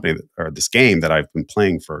this company, or this game that I've been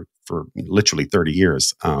playing for literally 30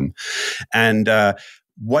 years.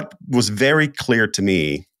 What was very clear to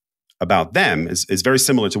me about them is very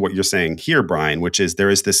similar to what you're saying here, Brian, which is there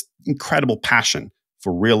is this incredible passion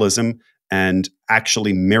for realism and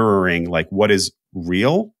actually mirroring like what is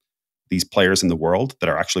real, these players in the world that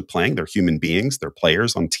are actually playing. They're human beings, they're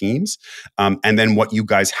players on teams. And then what you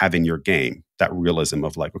guys have in your game, that realism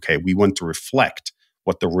of like, okay, we want to reflect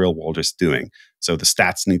what the real world is doing. So the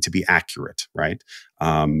stats need to be accurate, right?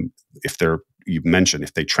 If they're you mentioned,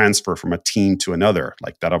 if they transfer from a team to another,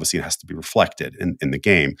 like that obviously has to be reflected in the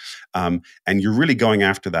game. And you're really going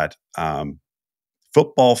after that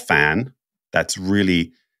football fan that's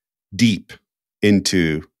really deep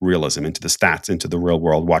into realism, into the stats, into the real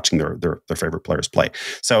world, watching their favorite players play.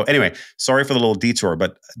 So anyway, sorry for the little detour,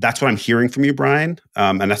 but that's what I'm hearing from you, Brian.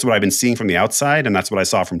 And that's what I've been seeing from the outside. And that's what I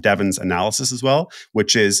saw from Devin's analysis as well,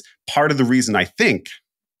 which is part of the reason I think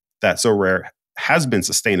that Sorare has been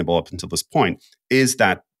sustainable up until this point is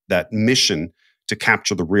that mission to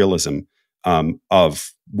capture the realism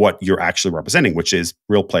of what you're actually representing, which is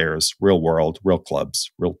real players, real world, real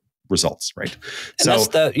clubs, real results, right? And that's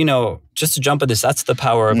the, just to jump at this, that's the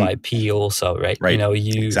power of IP also, right? Right.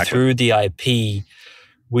 Exactly. Through the IP,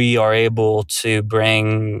 we are able to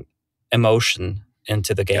bring emotion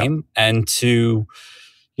into the game and to,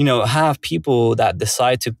 have people that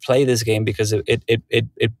decide to play this game because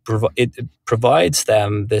it provides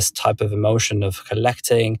them this type of emotion of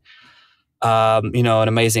collecting, an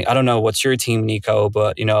amazing, I don't know what's your team, Nico,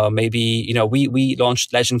 but, maybe, we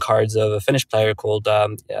launched legend cards of a Finnish player called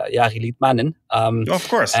Jari Litmanen. Of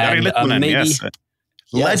course, Jari Litmanen, yes.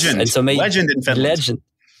 Legend. And so legend in Finland. Legend.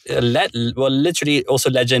 Literally also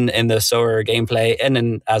legend in the Sorare gameplay and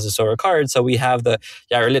then as a Sorare card. So we have the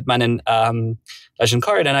Jari Litmanen legend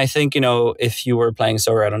card. And I think, if you were playing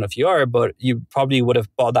Sorare, I don't know if you are, but you probably would have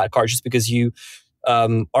bought that card just because you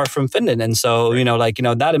are from Finland, and so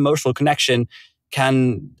that emotional connection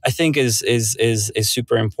I think is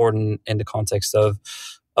super important in the context of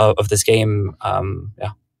this game.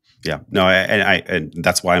 No, and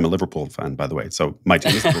that's why I'm a Liverpool fan, by the way. So my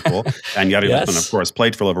team is Liverpool, and Jari Litmanen, of course,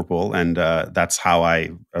 played for Liverpool, and that's how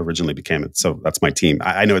I originally became it. So that's my team.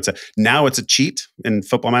 I know now it's a cheat in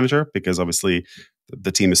Football Manager because obviously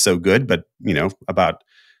the team is so good, but about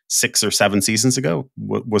 6 or 7 seasons ago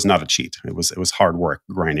was not a cheat. It was hard work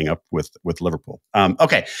grinding up with Liverpool.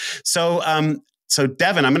 Okay, so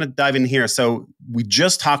Devin, I'm going to dive in here. So we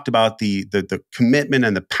just talked about the commitment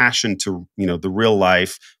and the passion to the real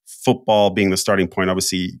life, football being the starting point.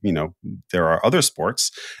 Obviously, there are other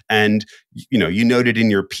sports, and you noted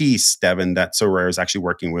in your piece, Devin, that Sorare is actually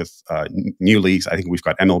working with new leagues. I think we've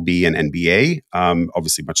got MLB and NBA,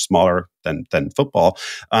 obviously much smaller than football.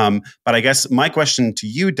 But I guess my question to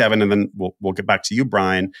you, Devin, and then we'll get back to you,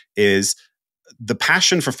 Brian, is the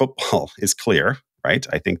passion for football is clear. Right,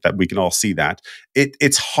 I think that we can all see that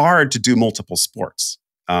it's hard to do multiple sports.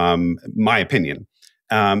 My opinion,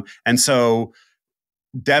 and so,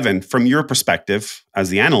 Devin, from your perspective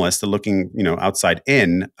as the analyst, looking outside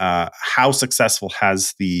in, how successful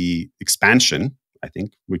has the expansion? I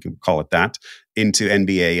think we can call it that, into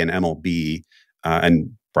NBA and MLB,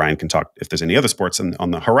 and Brian can talk if there's any other sports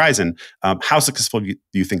on the horizon. How successful do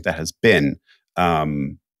you think that has been,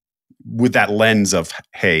 with that lens of,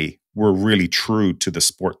 hey, we're really true to the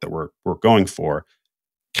sport that we're going for?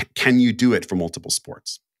 Can you do it for multiple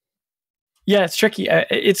sports? Yeah, it's tricky.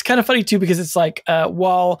 It's kind of funny too, because it's like,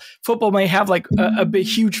 while football may have like a big,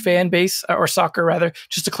 huge fan base, or soccer rather,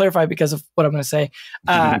 just to clarify because of what I'm going to say,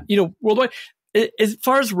 worldwide, as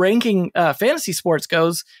far as ranking fantasy sports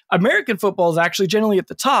goes, American football is actually generally at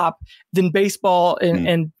the top, then baseball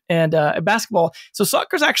and basketball. So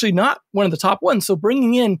soccer is actually not one of the top ones. So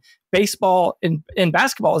bringing in baseball and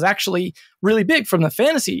basketball is actually really big from the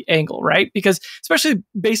fantasy angle, right? Because especially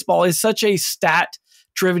baseball is such a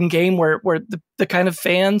stat-driven game where the kind of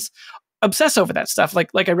fans obsess over that stuff.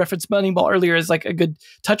 Like I referenced Moneyball earlier as like a good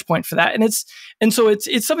touch point for that, and so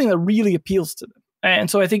it's something that really appeals to them. And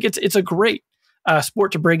so I think it's a great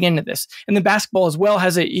sport to bring into this. And then basketball as well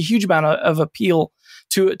has a huge amount of appeal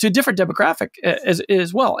to a different demographic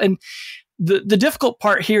as well. And the difficult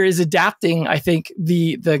part here is adapting, I think,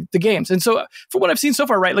 the games. And so from what I've seen so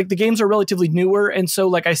far, right, like the games are relatively newer. And so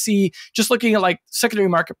like I see, just looking at like secondary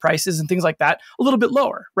market prices and things like that, a little bit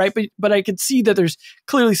lower, right? But I could see that there's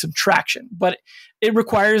clearly some traction, but it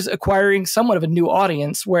requires acquiring somewhat of a new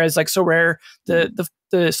audience. Whereas like Sorare,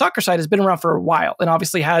 the soccer side has been around for a while and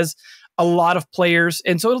obviously has a lot of players.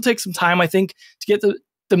 And so it'll take some time, I think, to get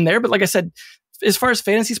them there. But like I said, as far as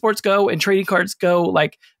fantasy sports go and trading cards go,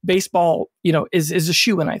 like baseball, is a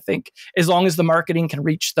shoo-in, I think, as long as the marketing can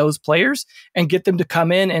reach those players and get them to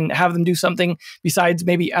come in and have them do something besides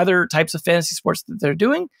maybe other types of fantasy sports that they're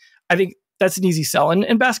doing. I think that's an easy sell.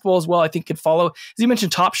 And basketball as well, I think, could follow. As you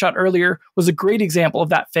mentioned, Top Shot earlier was a great example of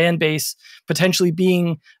that fan base potentially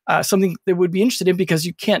being something they would be interested in, because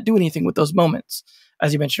you can't do anything with those moments,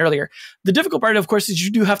 as you mentioned earlier. The difficult part, of course, is you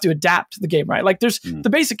do have to adapt the game, right? Like there's the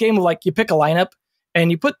basic game of like, you pick a lineup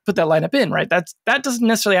and you put that lineup in, right? That doesn't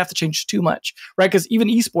necessarily have to change too much, right? Because even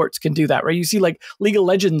esports can do that, right? You see like League of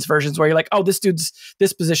Legends versions where you're like, oh, this dude's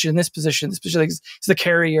this position, like is the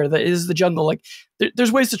carry or is the jungle. Like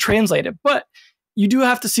there's ways to translate it, but you do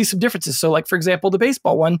have to see some differences. So like, for example, the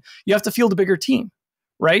baseball one, you have to field a bigger team,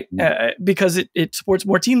 right? Because it supports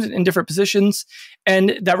more teams in different positions,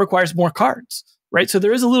 and that requires more cards, right? So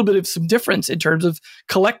there is a little bit of some difference in terms of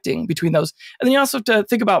collecting between those. And then you also have to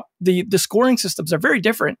think about the scoring systems are very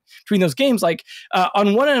different between those games. Like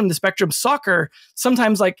on one end of the spectrum, soccer,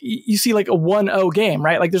 sometimes like you see like a 1-0 game,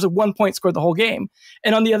 right? Like there's a 1 point scored the whole game.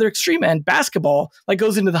 And on the other extreme end, basketball like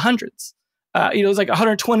goes into the hundreds. It's like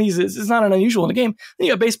 120s is not an unusual in a game. Then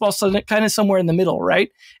you got baseball kind of somewhere in the middle,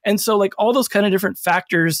 right? And so like all those kind of different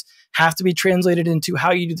factors have to be translated into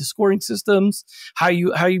how you do the scoring systems, how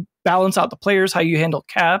you balance out the players, how you handle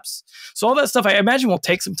caps. So all that stuff I imagine will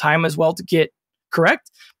take some time as well to get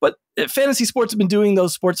correct. But fantasy sports have been doing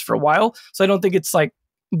those sports for a while, so I don't think it's like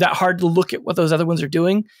that hard to look at what those other ones are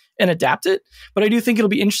doing and adapt it. But I do think it'll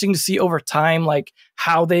be interesting to see over time like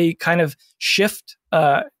how they kind of shift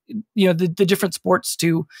the different sports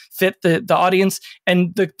to fit the audience,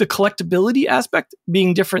 and the collectability aspect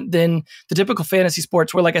being different than the typical fantasy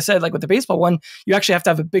sports where, like I said, like with the baseball one, you actually have to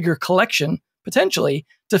have a bigger collection potentially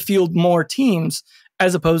to field more teams,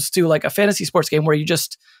 as opposed to like a fantasy sports game where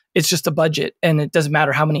it's just a budget and it doesn't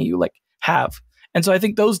matter how many you like have. And so I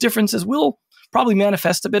think those differences will probably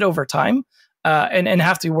manifest a bit over time. And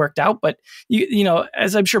have to be worked out. But you know,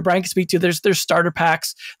 as I'm sure Brian can speak to, there's starter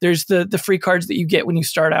packs, there's the free cards that you get when you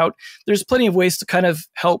start out. There's plenty of ways to kind of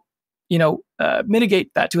help,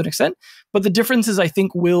 mitigate that to an extent. But the differences I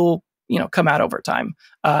think will, come out over time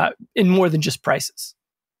in more than just prices.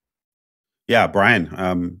 Yeah,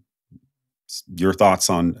 Brian, your thoughts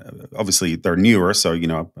on, obviously they're newer, so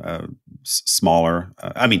smaller.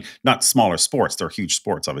 I mean, not smaller sports; they're huge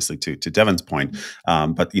sports, obviously. To Devin's point,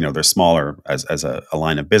 but they're smaller as a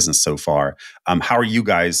line of business so far. How are you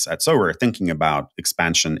guys at Sorare thinking about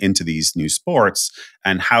expansion into these new sports,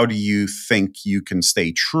 and how do you think you can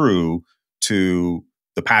stay true to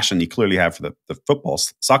the passion you clearly have for the football,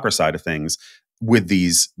 soccer side of things with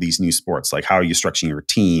these new sports? Like, how are you structuring your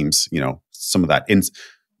teams? Some of that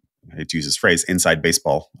I hate to use this phrase, inside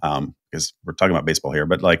baseball, because we're talking about baseball here.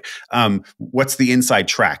 But what's the inside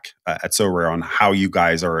track at Sorare on how you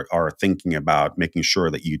guys are thinking about making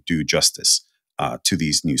sure that you do justice to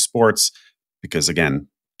these new sports? Because again,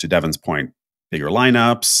 to Devin's point, bigger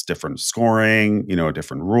lineups, different scoring,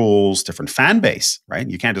 different rules, different fan base, right?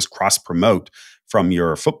 You can't just cross promote from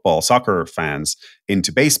your football, soccer fans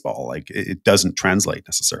into baseball. Like it doesn't translate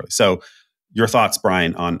necessarily. So your thoughts,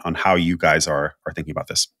 Brian, on how you guys are thinking about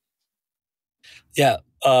this? Yeah.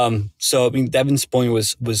 So I mean, Devin's point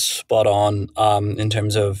was spot on in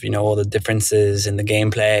terms of all the differences in the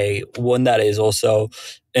gameplay. One that is also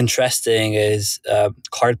interesting is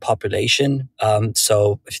card population.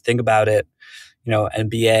 So if you think about it,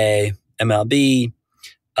 NBA, MLB,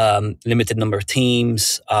 limited number of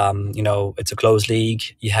teams. It's a closed league.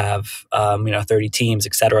 You have 30 teams,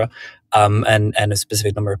 etc., and a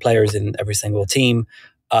specific number of players in every single team.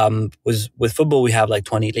 With football, we have like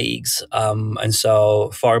 20 leagues. And so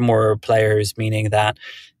far more players, meaning that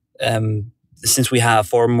since we have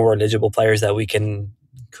far more eligible players that we can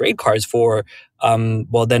create cards for,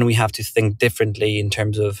 then we have to think differently in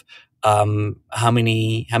terms of how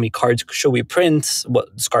many cards should we print?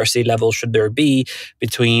 What scarcity level should there be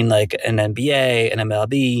between like an NBA, an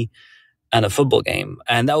MLB, and a football game?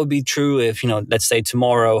 And that would be true if, let's say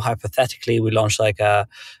tomorrow, hypothetically, we launch like a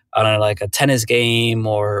tennis game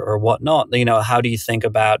or whatnot. How do you think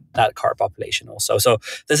about that card population also? So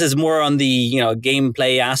this is more on the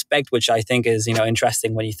gameplay aspect, which I think is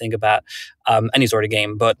interesting when you think about any sort of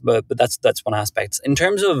game. But that's one aspect. In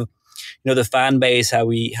terms of the fan base, how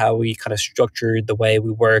we kind of structured the way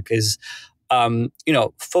we work is.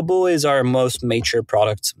 Football is our most mature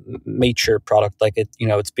product. Like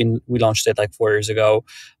we launched it like 4 years ago.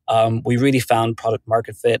 We really found product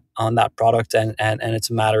market fit on that product, and it's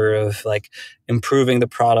a matter of like improving the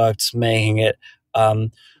product, making it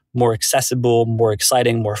more accessible, more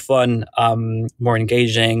exciting, more fun, more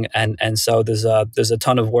engaging, and so there's a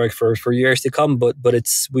ton of work for years to come. But we're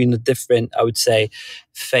in a different, I would say,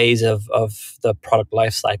 phase of the product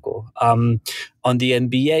life cycle. On the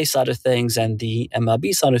NBA side of things and the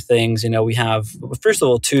MLB side of things, we have, first of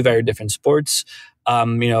all, two very different sports.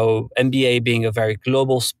 NBA being a very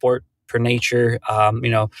global sport per nature,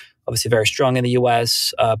 obviously very strong in the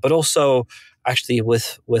US, but also actually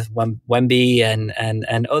with Wemby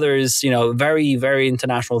and others, very, very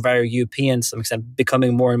international, very European, to some extent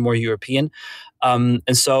becoming more and more European. And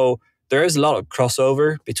so there is a lot of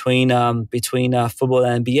crossover between football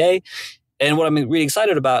and NBA. And what I'm really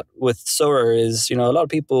excited about with Sorare is, a lot of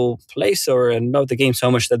people play Sorare and love the game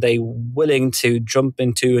so much that they're willing to jump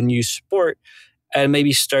into a new sport and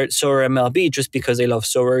maybe start Sorare MLB just because they love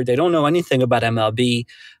Sorare. They don't know anything about MLB.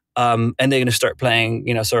 And they're going to start playing,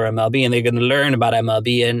 Sorare MLB, and they're going to learn about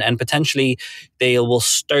MLB, and potentially they will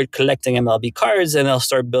start collecting MLB cards, and they'll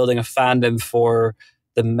start building a fandom for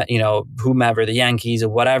the, whomever, the Yankees or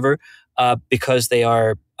whatever, because they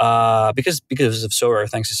are because of Sorare,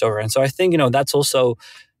 thanks to Sorare. And so I think that's also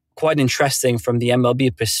quite interesting from the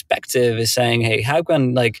MLB perspective, is saying, hey, how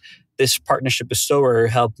can this partnership with Sorare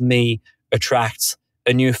help me attract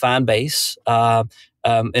a new fan base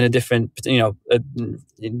in a different,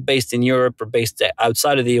 based in Europe or based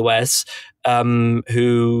outside of the US,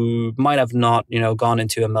 who might have not, gone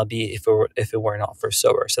into MLB if it were not for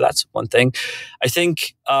Sorare. So that's one thing. I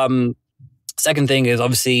think second thing is,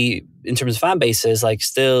 obviously, in terms of fan bases,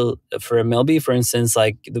 still for MLB, for instance,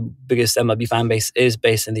 the biggest MLB fan base is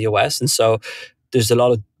based in the US. And so there's a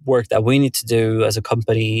lot of work that we need to do as a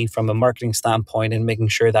company from a marketing standpoint, and making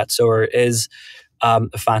sure that Sorare is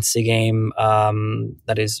a fantasy game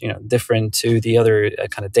that is different to the other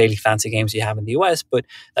kind of daily fantasy games you have in the US, but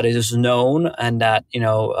that it is known, and that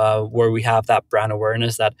where we have that brand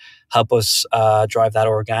awareness that help us drive that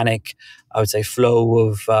organic, I would say,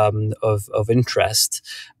 flow of interest.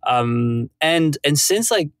 And since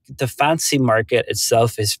the fantasy market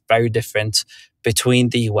itself is very different between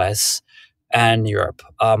the US and Europe,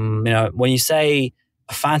 when you say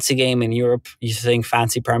a fancy game in Europe, you think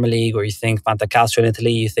fancy Premier League, or you think Fantacalcio in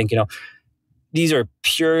Italy, you think, these are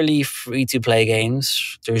purely free-to-play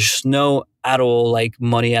games. There's no at all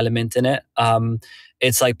money element in it.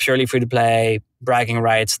 It's purely free-to-play, bragging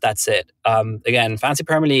rights, that's it. Again, fancy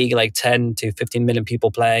Premier League, 10 to 15 million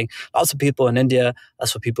people playing. Lots of people in India,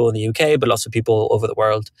 lots of people in the UK, but lots of people over the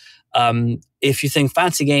world. If you think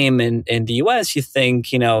fancy game in the US, you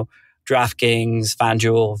think, DraftKings,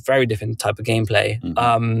 FanDuel, very different type of gameplay,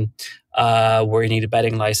 where you need a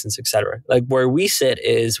betting license, etc. Where we sit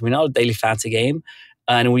is, we're not a daily fantasy game,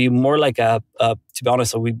 and we more to be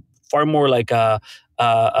honest, we far more a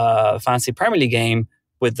fantasy Premier League game,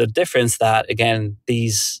 with the difference that, again,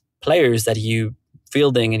 these players that you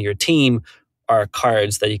fielding in your team are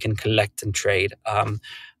cards that you can collect and trade. And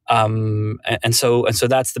so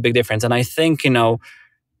that's the big difference. And I think,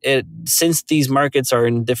 since these markets are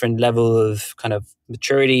in different level of kind of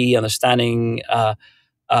maturity, understanding,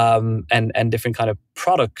 and different kind of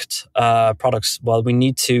products, well, we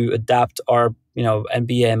need to adapt our, NBA,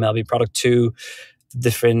 MLB product to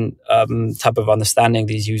different type of understanding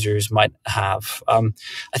these users might have. I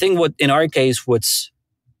think in our case, what's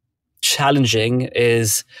challenging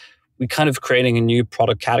is we kind of creating a new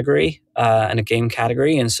product category and a game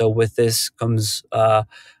category. And so with this comes a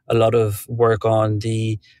lot of work on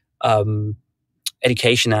the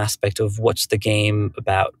education aspect of what's the game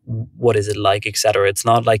about, what is it like, etc. It's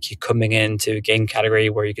not like you're coming into a game category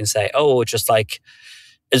where you can say, oh, it's just like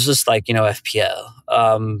FPL,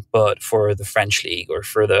 but for the French league or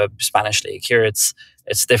for the Spanish league. Here it's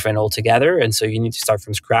different altogether, and so you need to start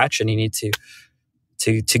from scratch, and you need to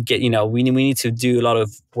get, we need to do a lot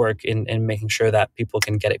of work in making sure that people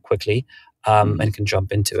can get it quickly and can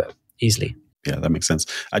jump into it easily. Yeah, that makes sense.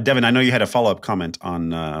 Devin, I know you had a follow-up comment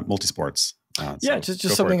on multisports.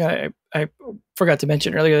 Just something I forgot to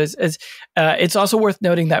mention earlier is it's also worth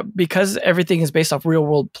noting that because everything is based off real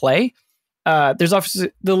world play, there's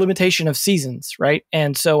obviously the limitation of seasons, right?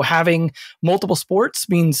 And so having multiple sports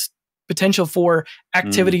means potential for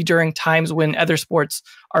activity during times when other sports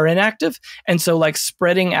are inactive. And so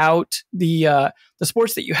spreading out the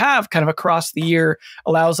sports that you have kind of across the year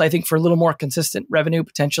allows, I think, for a little more consistent revenue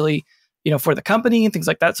potentially, for the company and things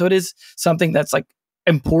like that. So it is something that's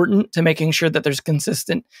important to making sure that there's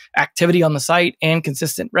consistent activity on the site and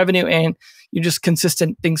consistent revenue, and you just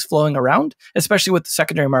consistent things flowing around, especially with the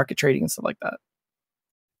secondary market trading and stuff like that.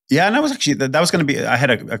 Yeah, and that was actually that was going to be. I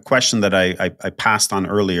had a question that I passed on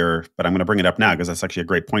earlier, but I'm going to bring it up now because that's actually a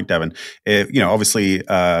great point, Devin. Obviously,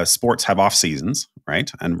 sports have off seasons,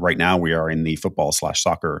 right? And right now we are in the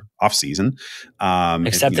football/soccer off season,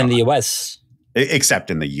 except in the US. Except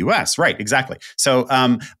in the US, right? Exactly. So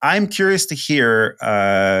I'm curious to hear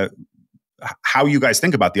how you guys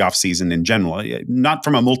think about the off season in general, not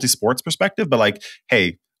from a multi-sports perspective, but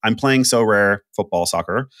hey, I'm playing Sorare football,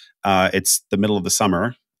 soccer. It's the middle of the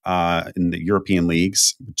summer in the European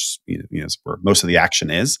leagues, which is where most of the action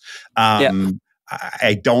is.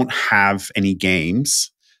 I don't have any games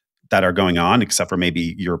that are going on, except for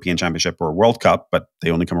maybe European Championship or World Cup, but they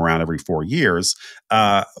only come around every 4 years.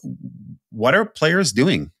 What are players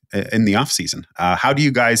doing in the off season? How do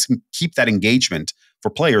you guys keep that engagement for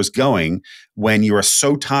players going when you are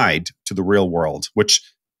so tied to the real world, which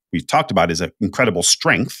we've talked about is an incredible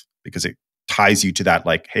strength because it ties you to that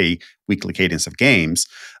like, hey, weekly cadence of games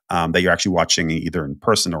that you're actually watching either in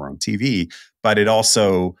person or on TV, but it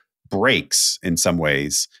also breaks in some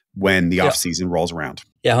ways when the off season rolls around.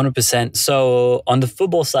 Yeah, 100%. So on the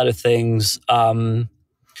football side of things,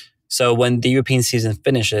 so when the European season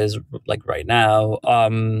finishes, like right now,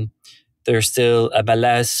 there's still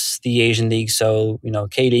MLS, the Asian League, so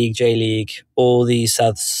K-League, J-League, all these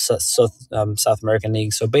South American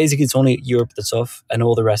leagues. So basically, it's only Europe that's off, and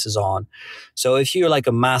all the rest is on. So if you're like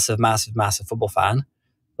a massive football fan,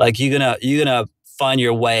 like you're gonna find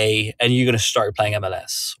your way, and you're gonna start playing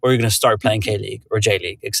MLS, or you're gonna start playing K-League or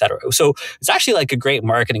J-League, etc. So it's actually like a great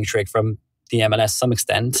marketing trick from the MLS to some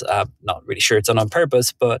extent. Not really sure it's done on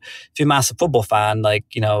purpose, but if you're a massive football fan, like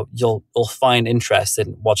you'll find interest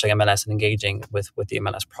in watching MLS and engaging with the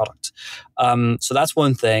MLS product. So that's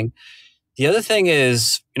one thing. The other thing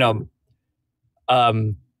is,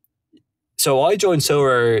 so I joined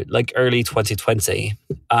Sorare like early 2020,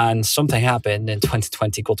 and something happened in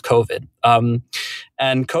 2020 called COVID.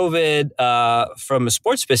 And COVID, from a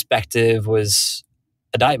sports perspective, was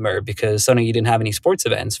a nightmare because suddenly you didn't have any sports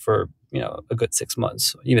events for a good 6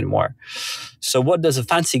 months, even more. So what does a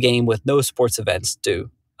fancy game with no sports events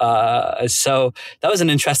do? So that was an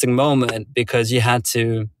interesting moment because we had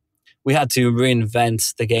to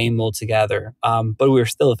reinvent the game altogether, but we were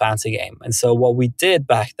still a fancy game. And so what we did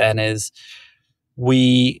back then is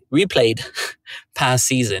we replayed past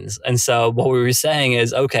seasons. And so what we were saying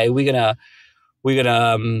is, okay,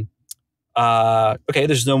 okay,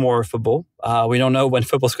 there's no more football. We don't know when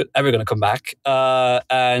football's ever going to come back.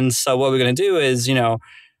 And so what we're going to do is,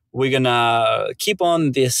 we're going to keep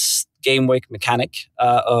on this game week mechanic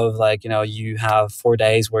of like, you have 4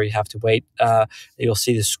 days where you have to wait. You'll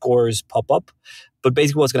see the scores pop up. But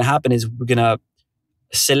basically what's going to happen is we're going to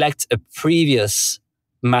select a previous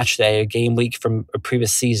match day, a game week from a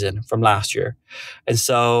previous season from last year. And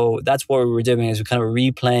so that's what we were doing is we're kind of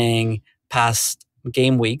replaying past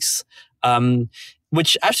game weeks,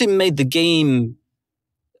 which actually made the game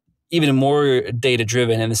even more data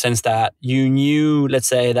driven in the sense that you knew, let's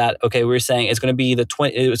say that, okay, we're saying it's going to be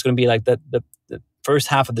it was going to be like the first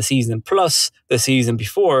half of the season plus the season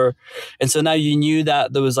before. And so now you knew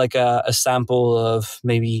that there was like a sample of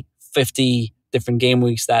maybe 50 different game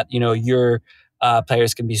weeks that, your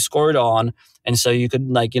players can be scored on. And so you could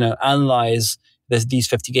analyze these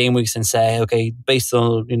 50 game weeks and say, okay, based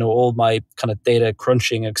on, all my kind of data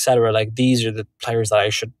crunching, et cetera, like these are the players that I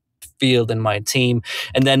should field in my team.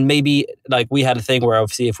 And then maybe like we had a thing where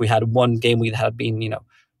obviously if we had one game week that had been,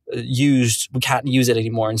 used, we can't use it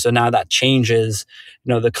anymore. And so now that changes,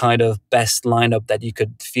 the kind of best lineup that you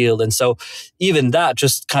could field. And so even that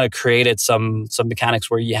just kind of created some mechanics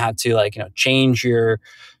where you had to change you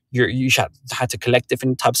had to collect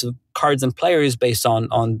different types of cards and players based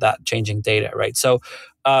on that changing data, right? So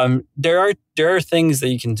there are things that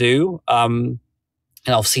you can do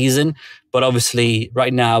in off season, but obviously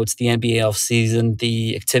right now it's the NBA off season.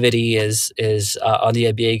 The activity is on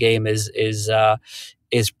the NBA game is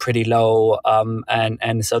pretty low,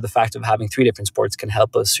 and so the fact of having 3 different sports can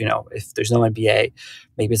help us. If there's no NBA,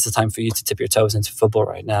 maybe it's the time for you to tip your toes into football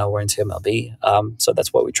right now or into MLB. So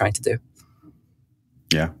that's what we're trying to do.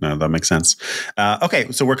 Yeah, no, that makes sense.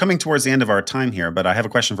 Okay, so we're coming towards the end of our time here, but I have a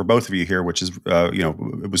question for both of you here, which is,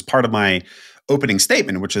 it was part of my opening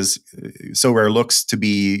statement, which is Sorare looks to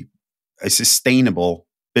be a sustainable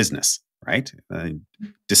business, right?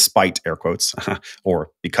 Despite air quotes,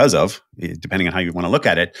 or because of, depending on how you want to look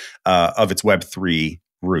at it, of its Web3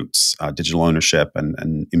 roots, digital ownership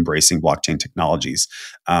and embracing blockchain technologies.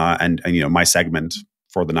 And my segment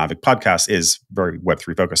for the Naavik podcast is very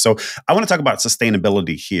Web3 focused. So I want to talk about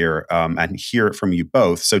sustainability here and hear it from you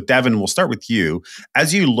both. So Devin, we'll start with you.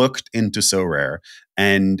 As you looked into Sorare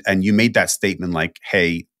and you made that statement like,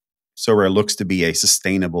 hey, Sorare looks to be a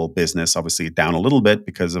sustainable business, obviously down a little bit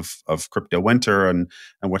because of crypto winter and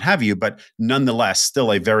what have you, but nonetheless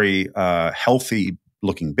still a very healthy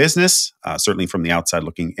looking business, certainly from the outside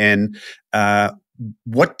looking in.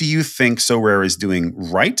 What do you think Sorare is doing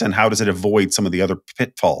right, and how does it avoid some of the other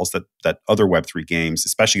pitfalls that other Web3 games,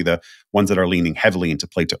 especially the ones that are leaning heavily into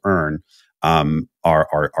play to earn,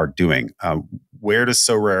 are doing? Where does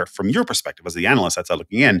Sorare, from your perspective as the analyst that's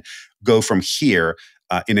looking in, go from here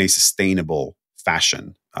in a sustainable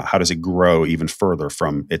fashion? How does it grow even further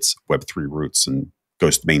from its Web3 roots and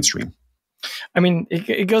goes mainstream? I mean,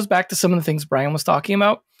 it goes back to some of the things Brian was talking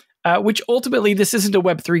about. which ultimately this isn't a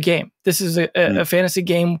Web3 game. This is a fantasy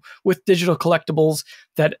game with digital collectibles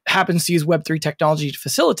that happens to use Web3 technology to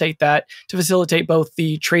facilitate that, to facilitate both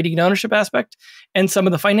the trading and ownership aspect and some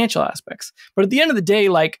of the financial aspects. But at the end of the day,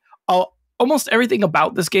 like almost everything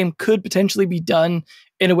about this game could potentially be done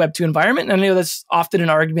in a Web2 environment. And I know that's often an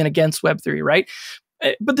argument against Web3, right?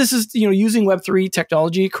 But this is, using Web3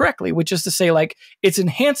 technology correctly, which is to say, like, it's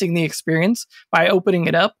enhancing the experience by opening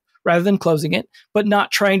it up rather than closing it, but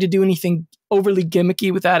not trying to do anything overly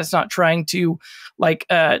gimmicky with that. It's not trying to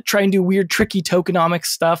try and do weird, tricky tokenomics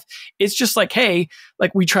stuff. It's just like, hey,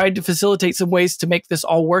 like, we tried to facilitate some ways to make this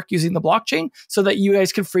all work using the blockchain so that you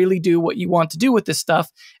guys can freely do what you want to do with this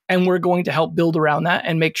stuff. And we're going to help build around that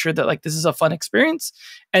and make sure that, like, this is a fun experience.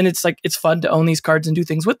 And it's fun to own these cards and do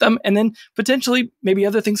things with them. And then potentially maybe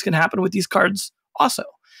other things can happen with these cards also.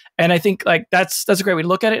 And I think, like, that's a great way to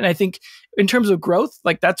look at it. And I think in terms of growth,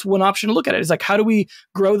 like, that's one option to look at it. Is like, how do we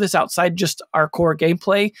grow this outside just our core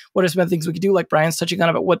gameplay? What are some of the things we could do? Like Brian's touching on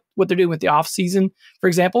about what they're doing with the off season, for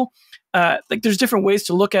example. Like, there's different ways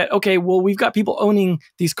to look at, okay, well, we've got people owning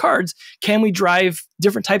these cards. Can we drive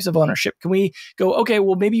different types of ownership? Can we go, okay,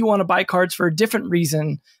 well, maybe you want to buy cards for a different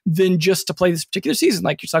reason than just to play this particular season?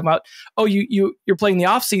 Like you're talking about, oh, you're playing the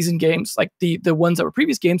off-season games, like the ones that were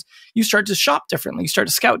previous games, you start to shop differently, you start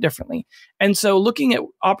to scout differently. And so looking at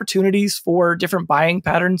opportunities for different buying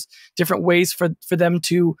patterns, different ways for them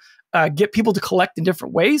to get people to collect in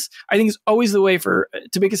different ways, I think is always the way to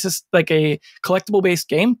make this like a collectible based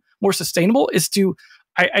game more sustainable, is to,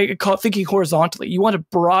 I call it thinking horizontally. You want to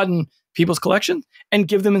broaden people's collection and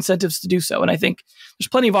give them incentives to do so. And I think there's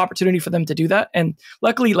plenty of opportunity for them to do that. And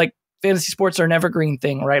luckily, like, fantasy sports are an evergreen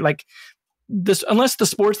thing, right? Like, this, unless the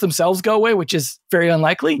sports themselves go away, which is very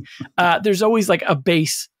unlikely, there's always like a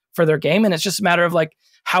base for their game. And it's just a matter of like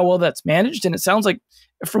how well that's managed. And it sounds like,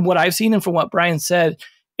 from what I've seen and from what Brian said,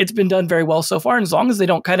 it's been done very well so far. And as long as they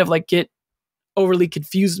don't kind of like get overly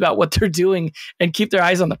confused about what they're doing and keep their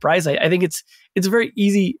eyes on the prize, I think it's very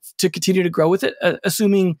easy to continue to grow with it,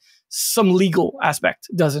 assuming some legal aspect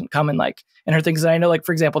doesn't come in like and her things. And I know, like,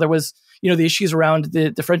 for example, there was, the issues around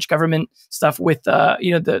the French government stuff with,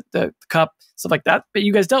 the cup, stuff like that, but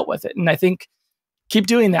you guys dealt with it. And I think keep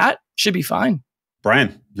doing that, should be fine.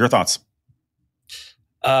 Brian, your thoughts?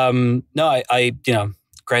 No, I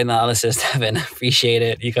great analysis, Devin. Appreciate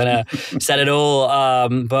it. You kind of said it all. I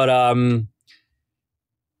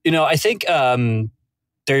think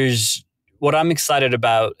there's, what I'm excited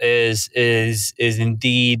about is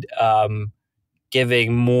indeed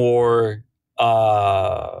giving more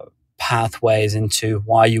pathways into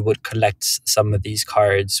why you would collect some of these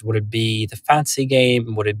cards. Would it be the fantasy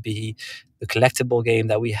game? Would it be the collectible game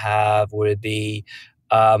that we have? Would it be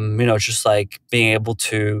just like being able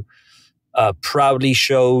to proudly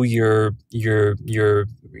show your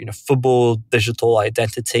football digital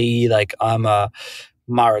identity? Like, I'm a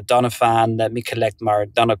Maradona fan, let me collect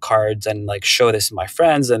Maradona cards and like show this to my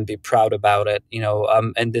friends and be proud about it.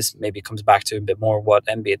 And this maybe comes back to a bit more what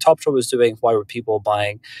NBA Top Shot was doing. Why were people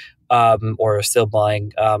buying or still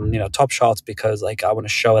buying Top Shots? Because, like, I want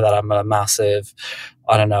to show that I'm a massive,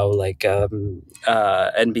 NBA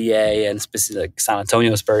and specifically like San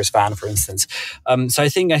Antonio Spurs fan, for instance. So I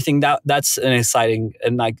think that's an exciting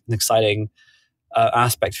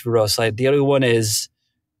aspect for us. Like, the other one is,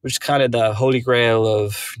 which is kind of the holy grail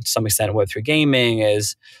of, to some extent, Web3 gaming,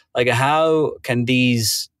 is like, how can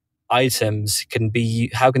these items be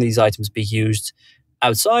used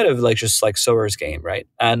outside of like just like Sorare's game, right?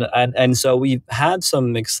 And so we've had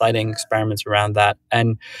some exciting experiments around that,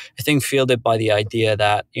 and I think fielded by the idea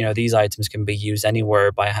that these items can be used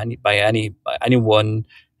anywhere by anyone,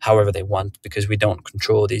 however they want, because we don't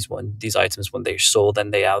control these items when they're sold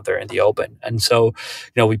and they're out there in the open. And so,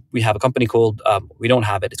 we have a company called, we don't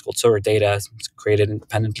have it, it's called Sorare Data. It's created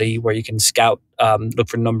independently, where you can scout, look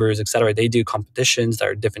for numbers, etc. They do competitions. There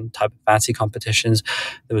are different type of fancy competitions.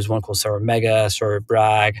 There was one called Sorare Mega, Sorare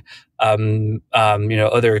Brag,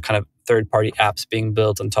 other kind of third-party apps being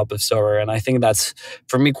built on top of Sorare. And I think that's,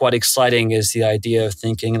 for me, quite exciting, is the idea of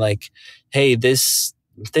thinking like, hey,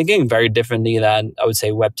 thinking very differently than, I would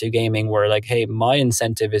say, Web2 gaming, where like, hey, my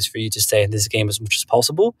incentive is for you to stay in this game as much as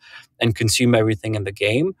possible and consume everything in the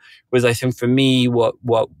game. Whereas I think for me, what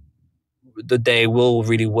the day will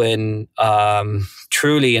really win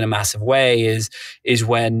truly in a massive way is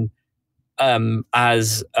when,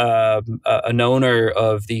 as an owner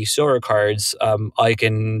of the Sorare cards, I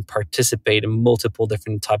can participate in multiple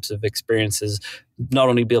different types of experiences, not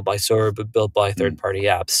only built by Sorare, but built by third-party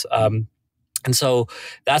apps. And so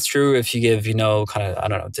that's true if you give,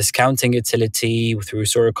 discounting utility through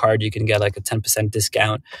Sorare card, you can get like a 10%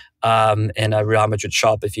 discount in a Real Madrid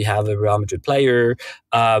shop if you have a Real Madrid player.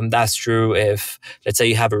 That's true if, let's say,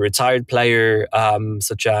 you have a retired player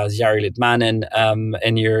such as Jari Litmanen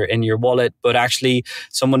in your wallet, but actually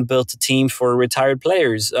someone built a team for retired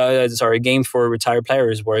players. A game for retired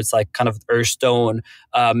players where it's like kind of Hearthstone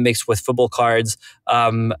mixed with football cards.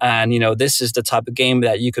 And this is the type of game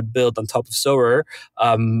that you could build on top of Sorare,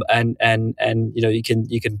 and you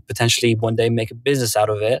can potentially one day make a business out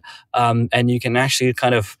of it, and you can actually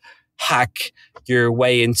kind of hack your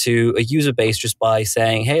way into a user base just by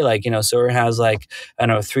saying, hey, Sorare has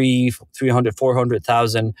 300,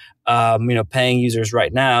 400,000 paying users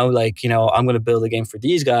right now. I'm going to build a game for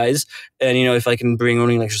these guys, and if I can bring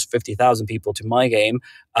only just 50,000 people to my game,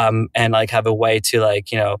 and have a way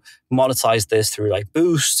to monetize this through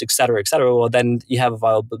boosts, et cetera, well, then you have a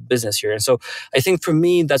viable business here. And so I think for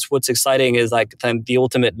me, that's what's exciting is the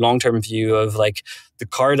ultimate long-term view of the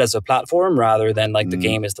card as a platform rather than the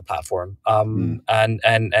game as the platform. And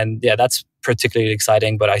yeah, that's particularly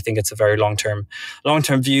exciting, but I think it's a very long-term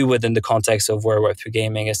view within the context of where Web3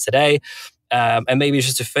 gaming is today. And maybe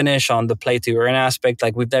just to finish on the play to earn aspect,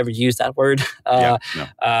 we've never used that word, and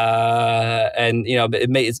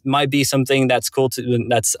it might be something that's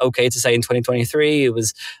that's okay to say in 2023. It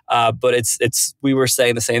was, but we were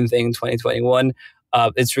saying the same thing in 2021.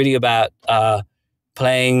 It's really about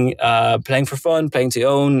playing for fun, playing to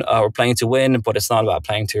own, or playing to win, but it's not about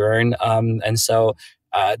playing to earn. And so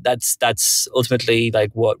that's ultimately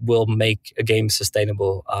what will make a game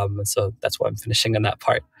sustainable. And so that's why I'm finishing on that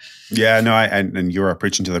part. Yeah, no, and you're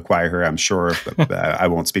preaching to the choir here, I'm sure. But, I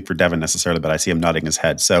won't speak for Devin necessarily, but I see him nodding his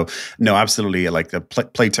head. So no, absolutely. The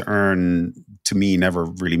play to earn to me never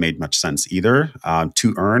really made much sense either.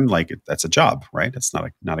 To earn, that's a job, right? It's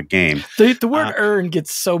not a game. The word earn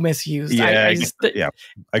gets so misused. Yeah, I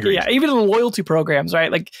agree. Yeah, even in loyalty programs,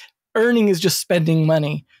 right? Earning is just spending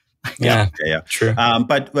money. Yeah, true.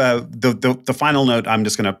 But the final note I'm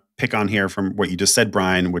just going to pick on here from what you just said,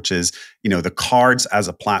 Brian, which is the cards as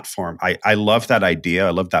a platform. I love that idea.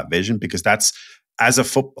 I love that vision because that's, as a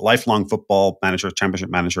lifelong football manager,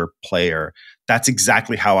 championship manager, player, that's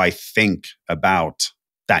exactly how I think about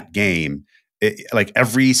that game.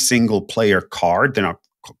 Every single player card, they're not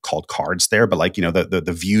called cards there, but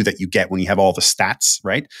the view that you get when you have all the stats,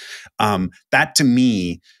 right? That to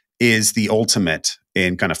me is the ultimate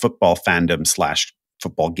in kind of football fandom /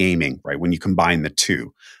 football gaming, right? When you combine the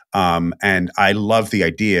two. And I love the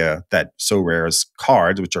idea that Sorare's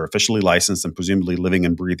cards, which are officially licensed and presumably living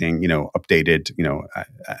and breathing, updated,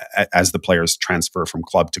 as the players transfer from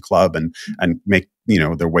club to club and make,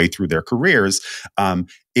 their way through their careers.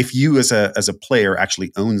 If you as a player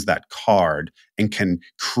actually owns that card and can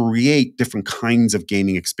create different kinds of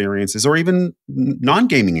gaming experiences or even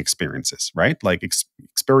non-gaming experiences, right?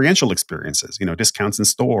 Experiential experiences, discounts in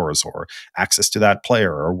stores or access to that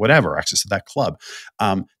player or whatever, access to that club.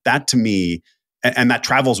 That to me, and that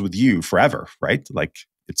travels with you forever, right?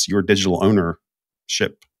 It's your digital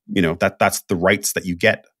ownership, that's the rights that you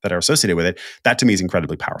get that are associated with it. That to me is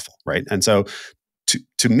incredibly powerful, right? And so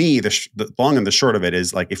to me, the long and the short of it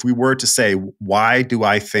is if we were to say, why do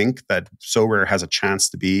I think that Sorare has a chance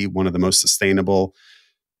to be one of the most sustainable?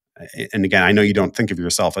 And again, I know you don't think of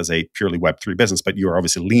yourself as a purely Web3 business, but you're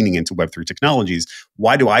obviously leaning into Web3 technologies.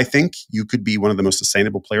 Why do I think you could be one of the most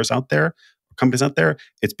sustainable players out there, or companies out there?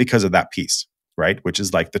 It's because of that piece, right? Which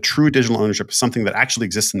is the true digital ownership of something that actually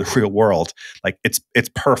exists in the real world. It's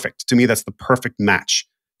perfect. To me, that's the perfect match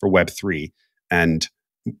for Web3 and,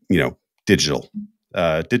 digital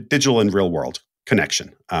and real world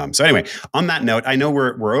connection. So anyway, on that note, I know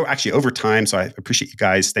we're actually over time, so I appreciate you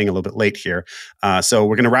guys staying a little bit late here. So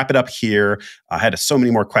we're going to wrap it up here. I had so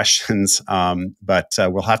many more questions, but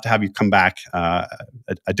we'll have to have you come back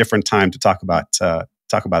a different time to talk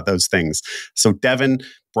about those things. So Devin,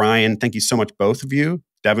 Brian, thank you so much, both of you.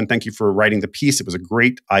 Devin, thank you for writing the piece. It was a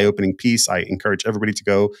great, eye-opening piece. I encourage everybody to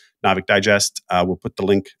go Naavik Digest. We'll put the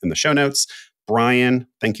link in the show notes. Brian,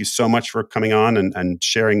 thank you so much for coming on and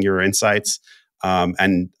sharing your insights.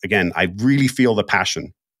 And again, I really feel the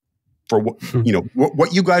passion for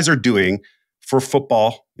what you guys are doing for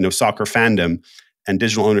football, soccer fandom and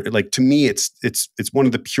digital owner. To me, it's one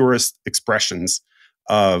of the purest expressions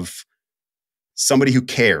of somebody who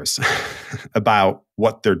cares about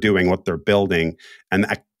what they're doing, what they're building, and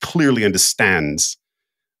clearly understands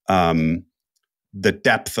the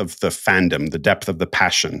depth of the fandom, the depth of the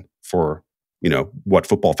passion for what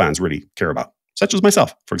football fans really care about, such as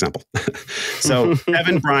myself, for example. So,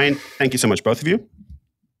 Evan, Brian, thank you so much, both of you.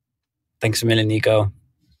 Thanks a million, Nico.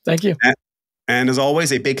 Thank you. And as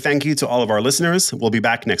always, a big thank you to all of our listeners. We'll be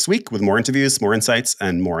back next week with more interviews, more insights,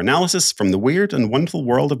 and more analysis from the weird and wonderful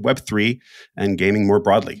world of Web3 and gaming more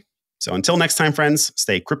broadly. So until next time, friends,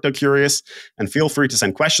 stay crypto curious and feel free to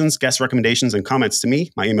send questions, guest recommendations, and comments to me.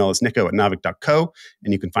 My email is nico@naavik.co,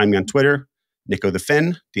 and you can find me on Twitter, Nico the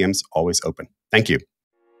Fin. DM's always open. Thank you.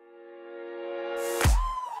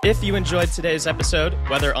 If you enjoyed today's episode,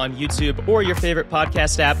 whether on YouTube or your favorite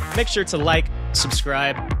podcast app, make sure to like,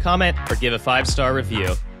 subscribe, comment, or give a 5-star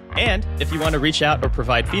review. And if you want to reach out or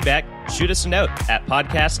provide feedback, shoot us a note at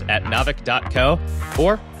podcast@naavik.co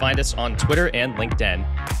or find us on Twitter and LinkedIn.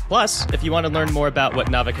 Plus, if you want to learn more about what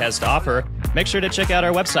Naavik has to offer, make sure to check out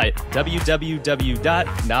our website,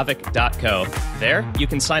 www.naavik.co. There, you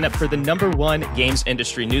can sign up for the #1 games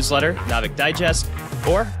industry newsletter, Naavik Digest,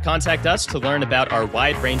 or contact us to learn about our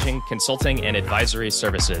wide-ranging consulting and advisory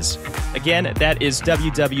services. Again, that is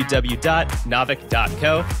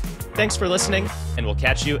www.naavik.co. Thanks for listening, and we'll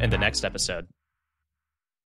catch you in the next episode.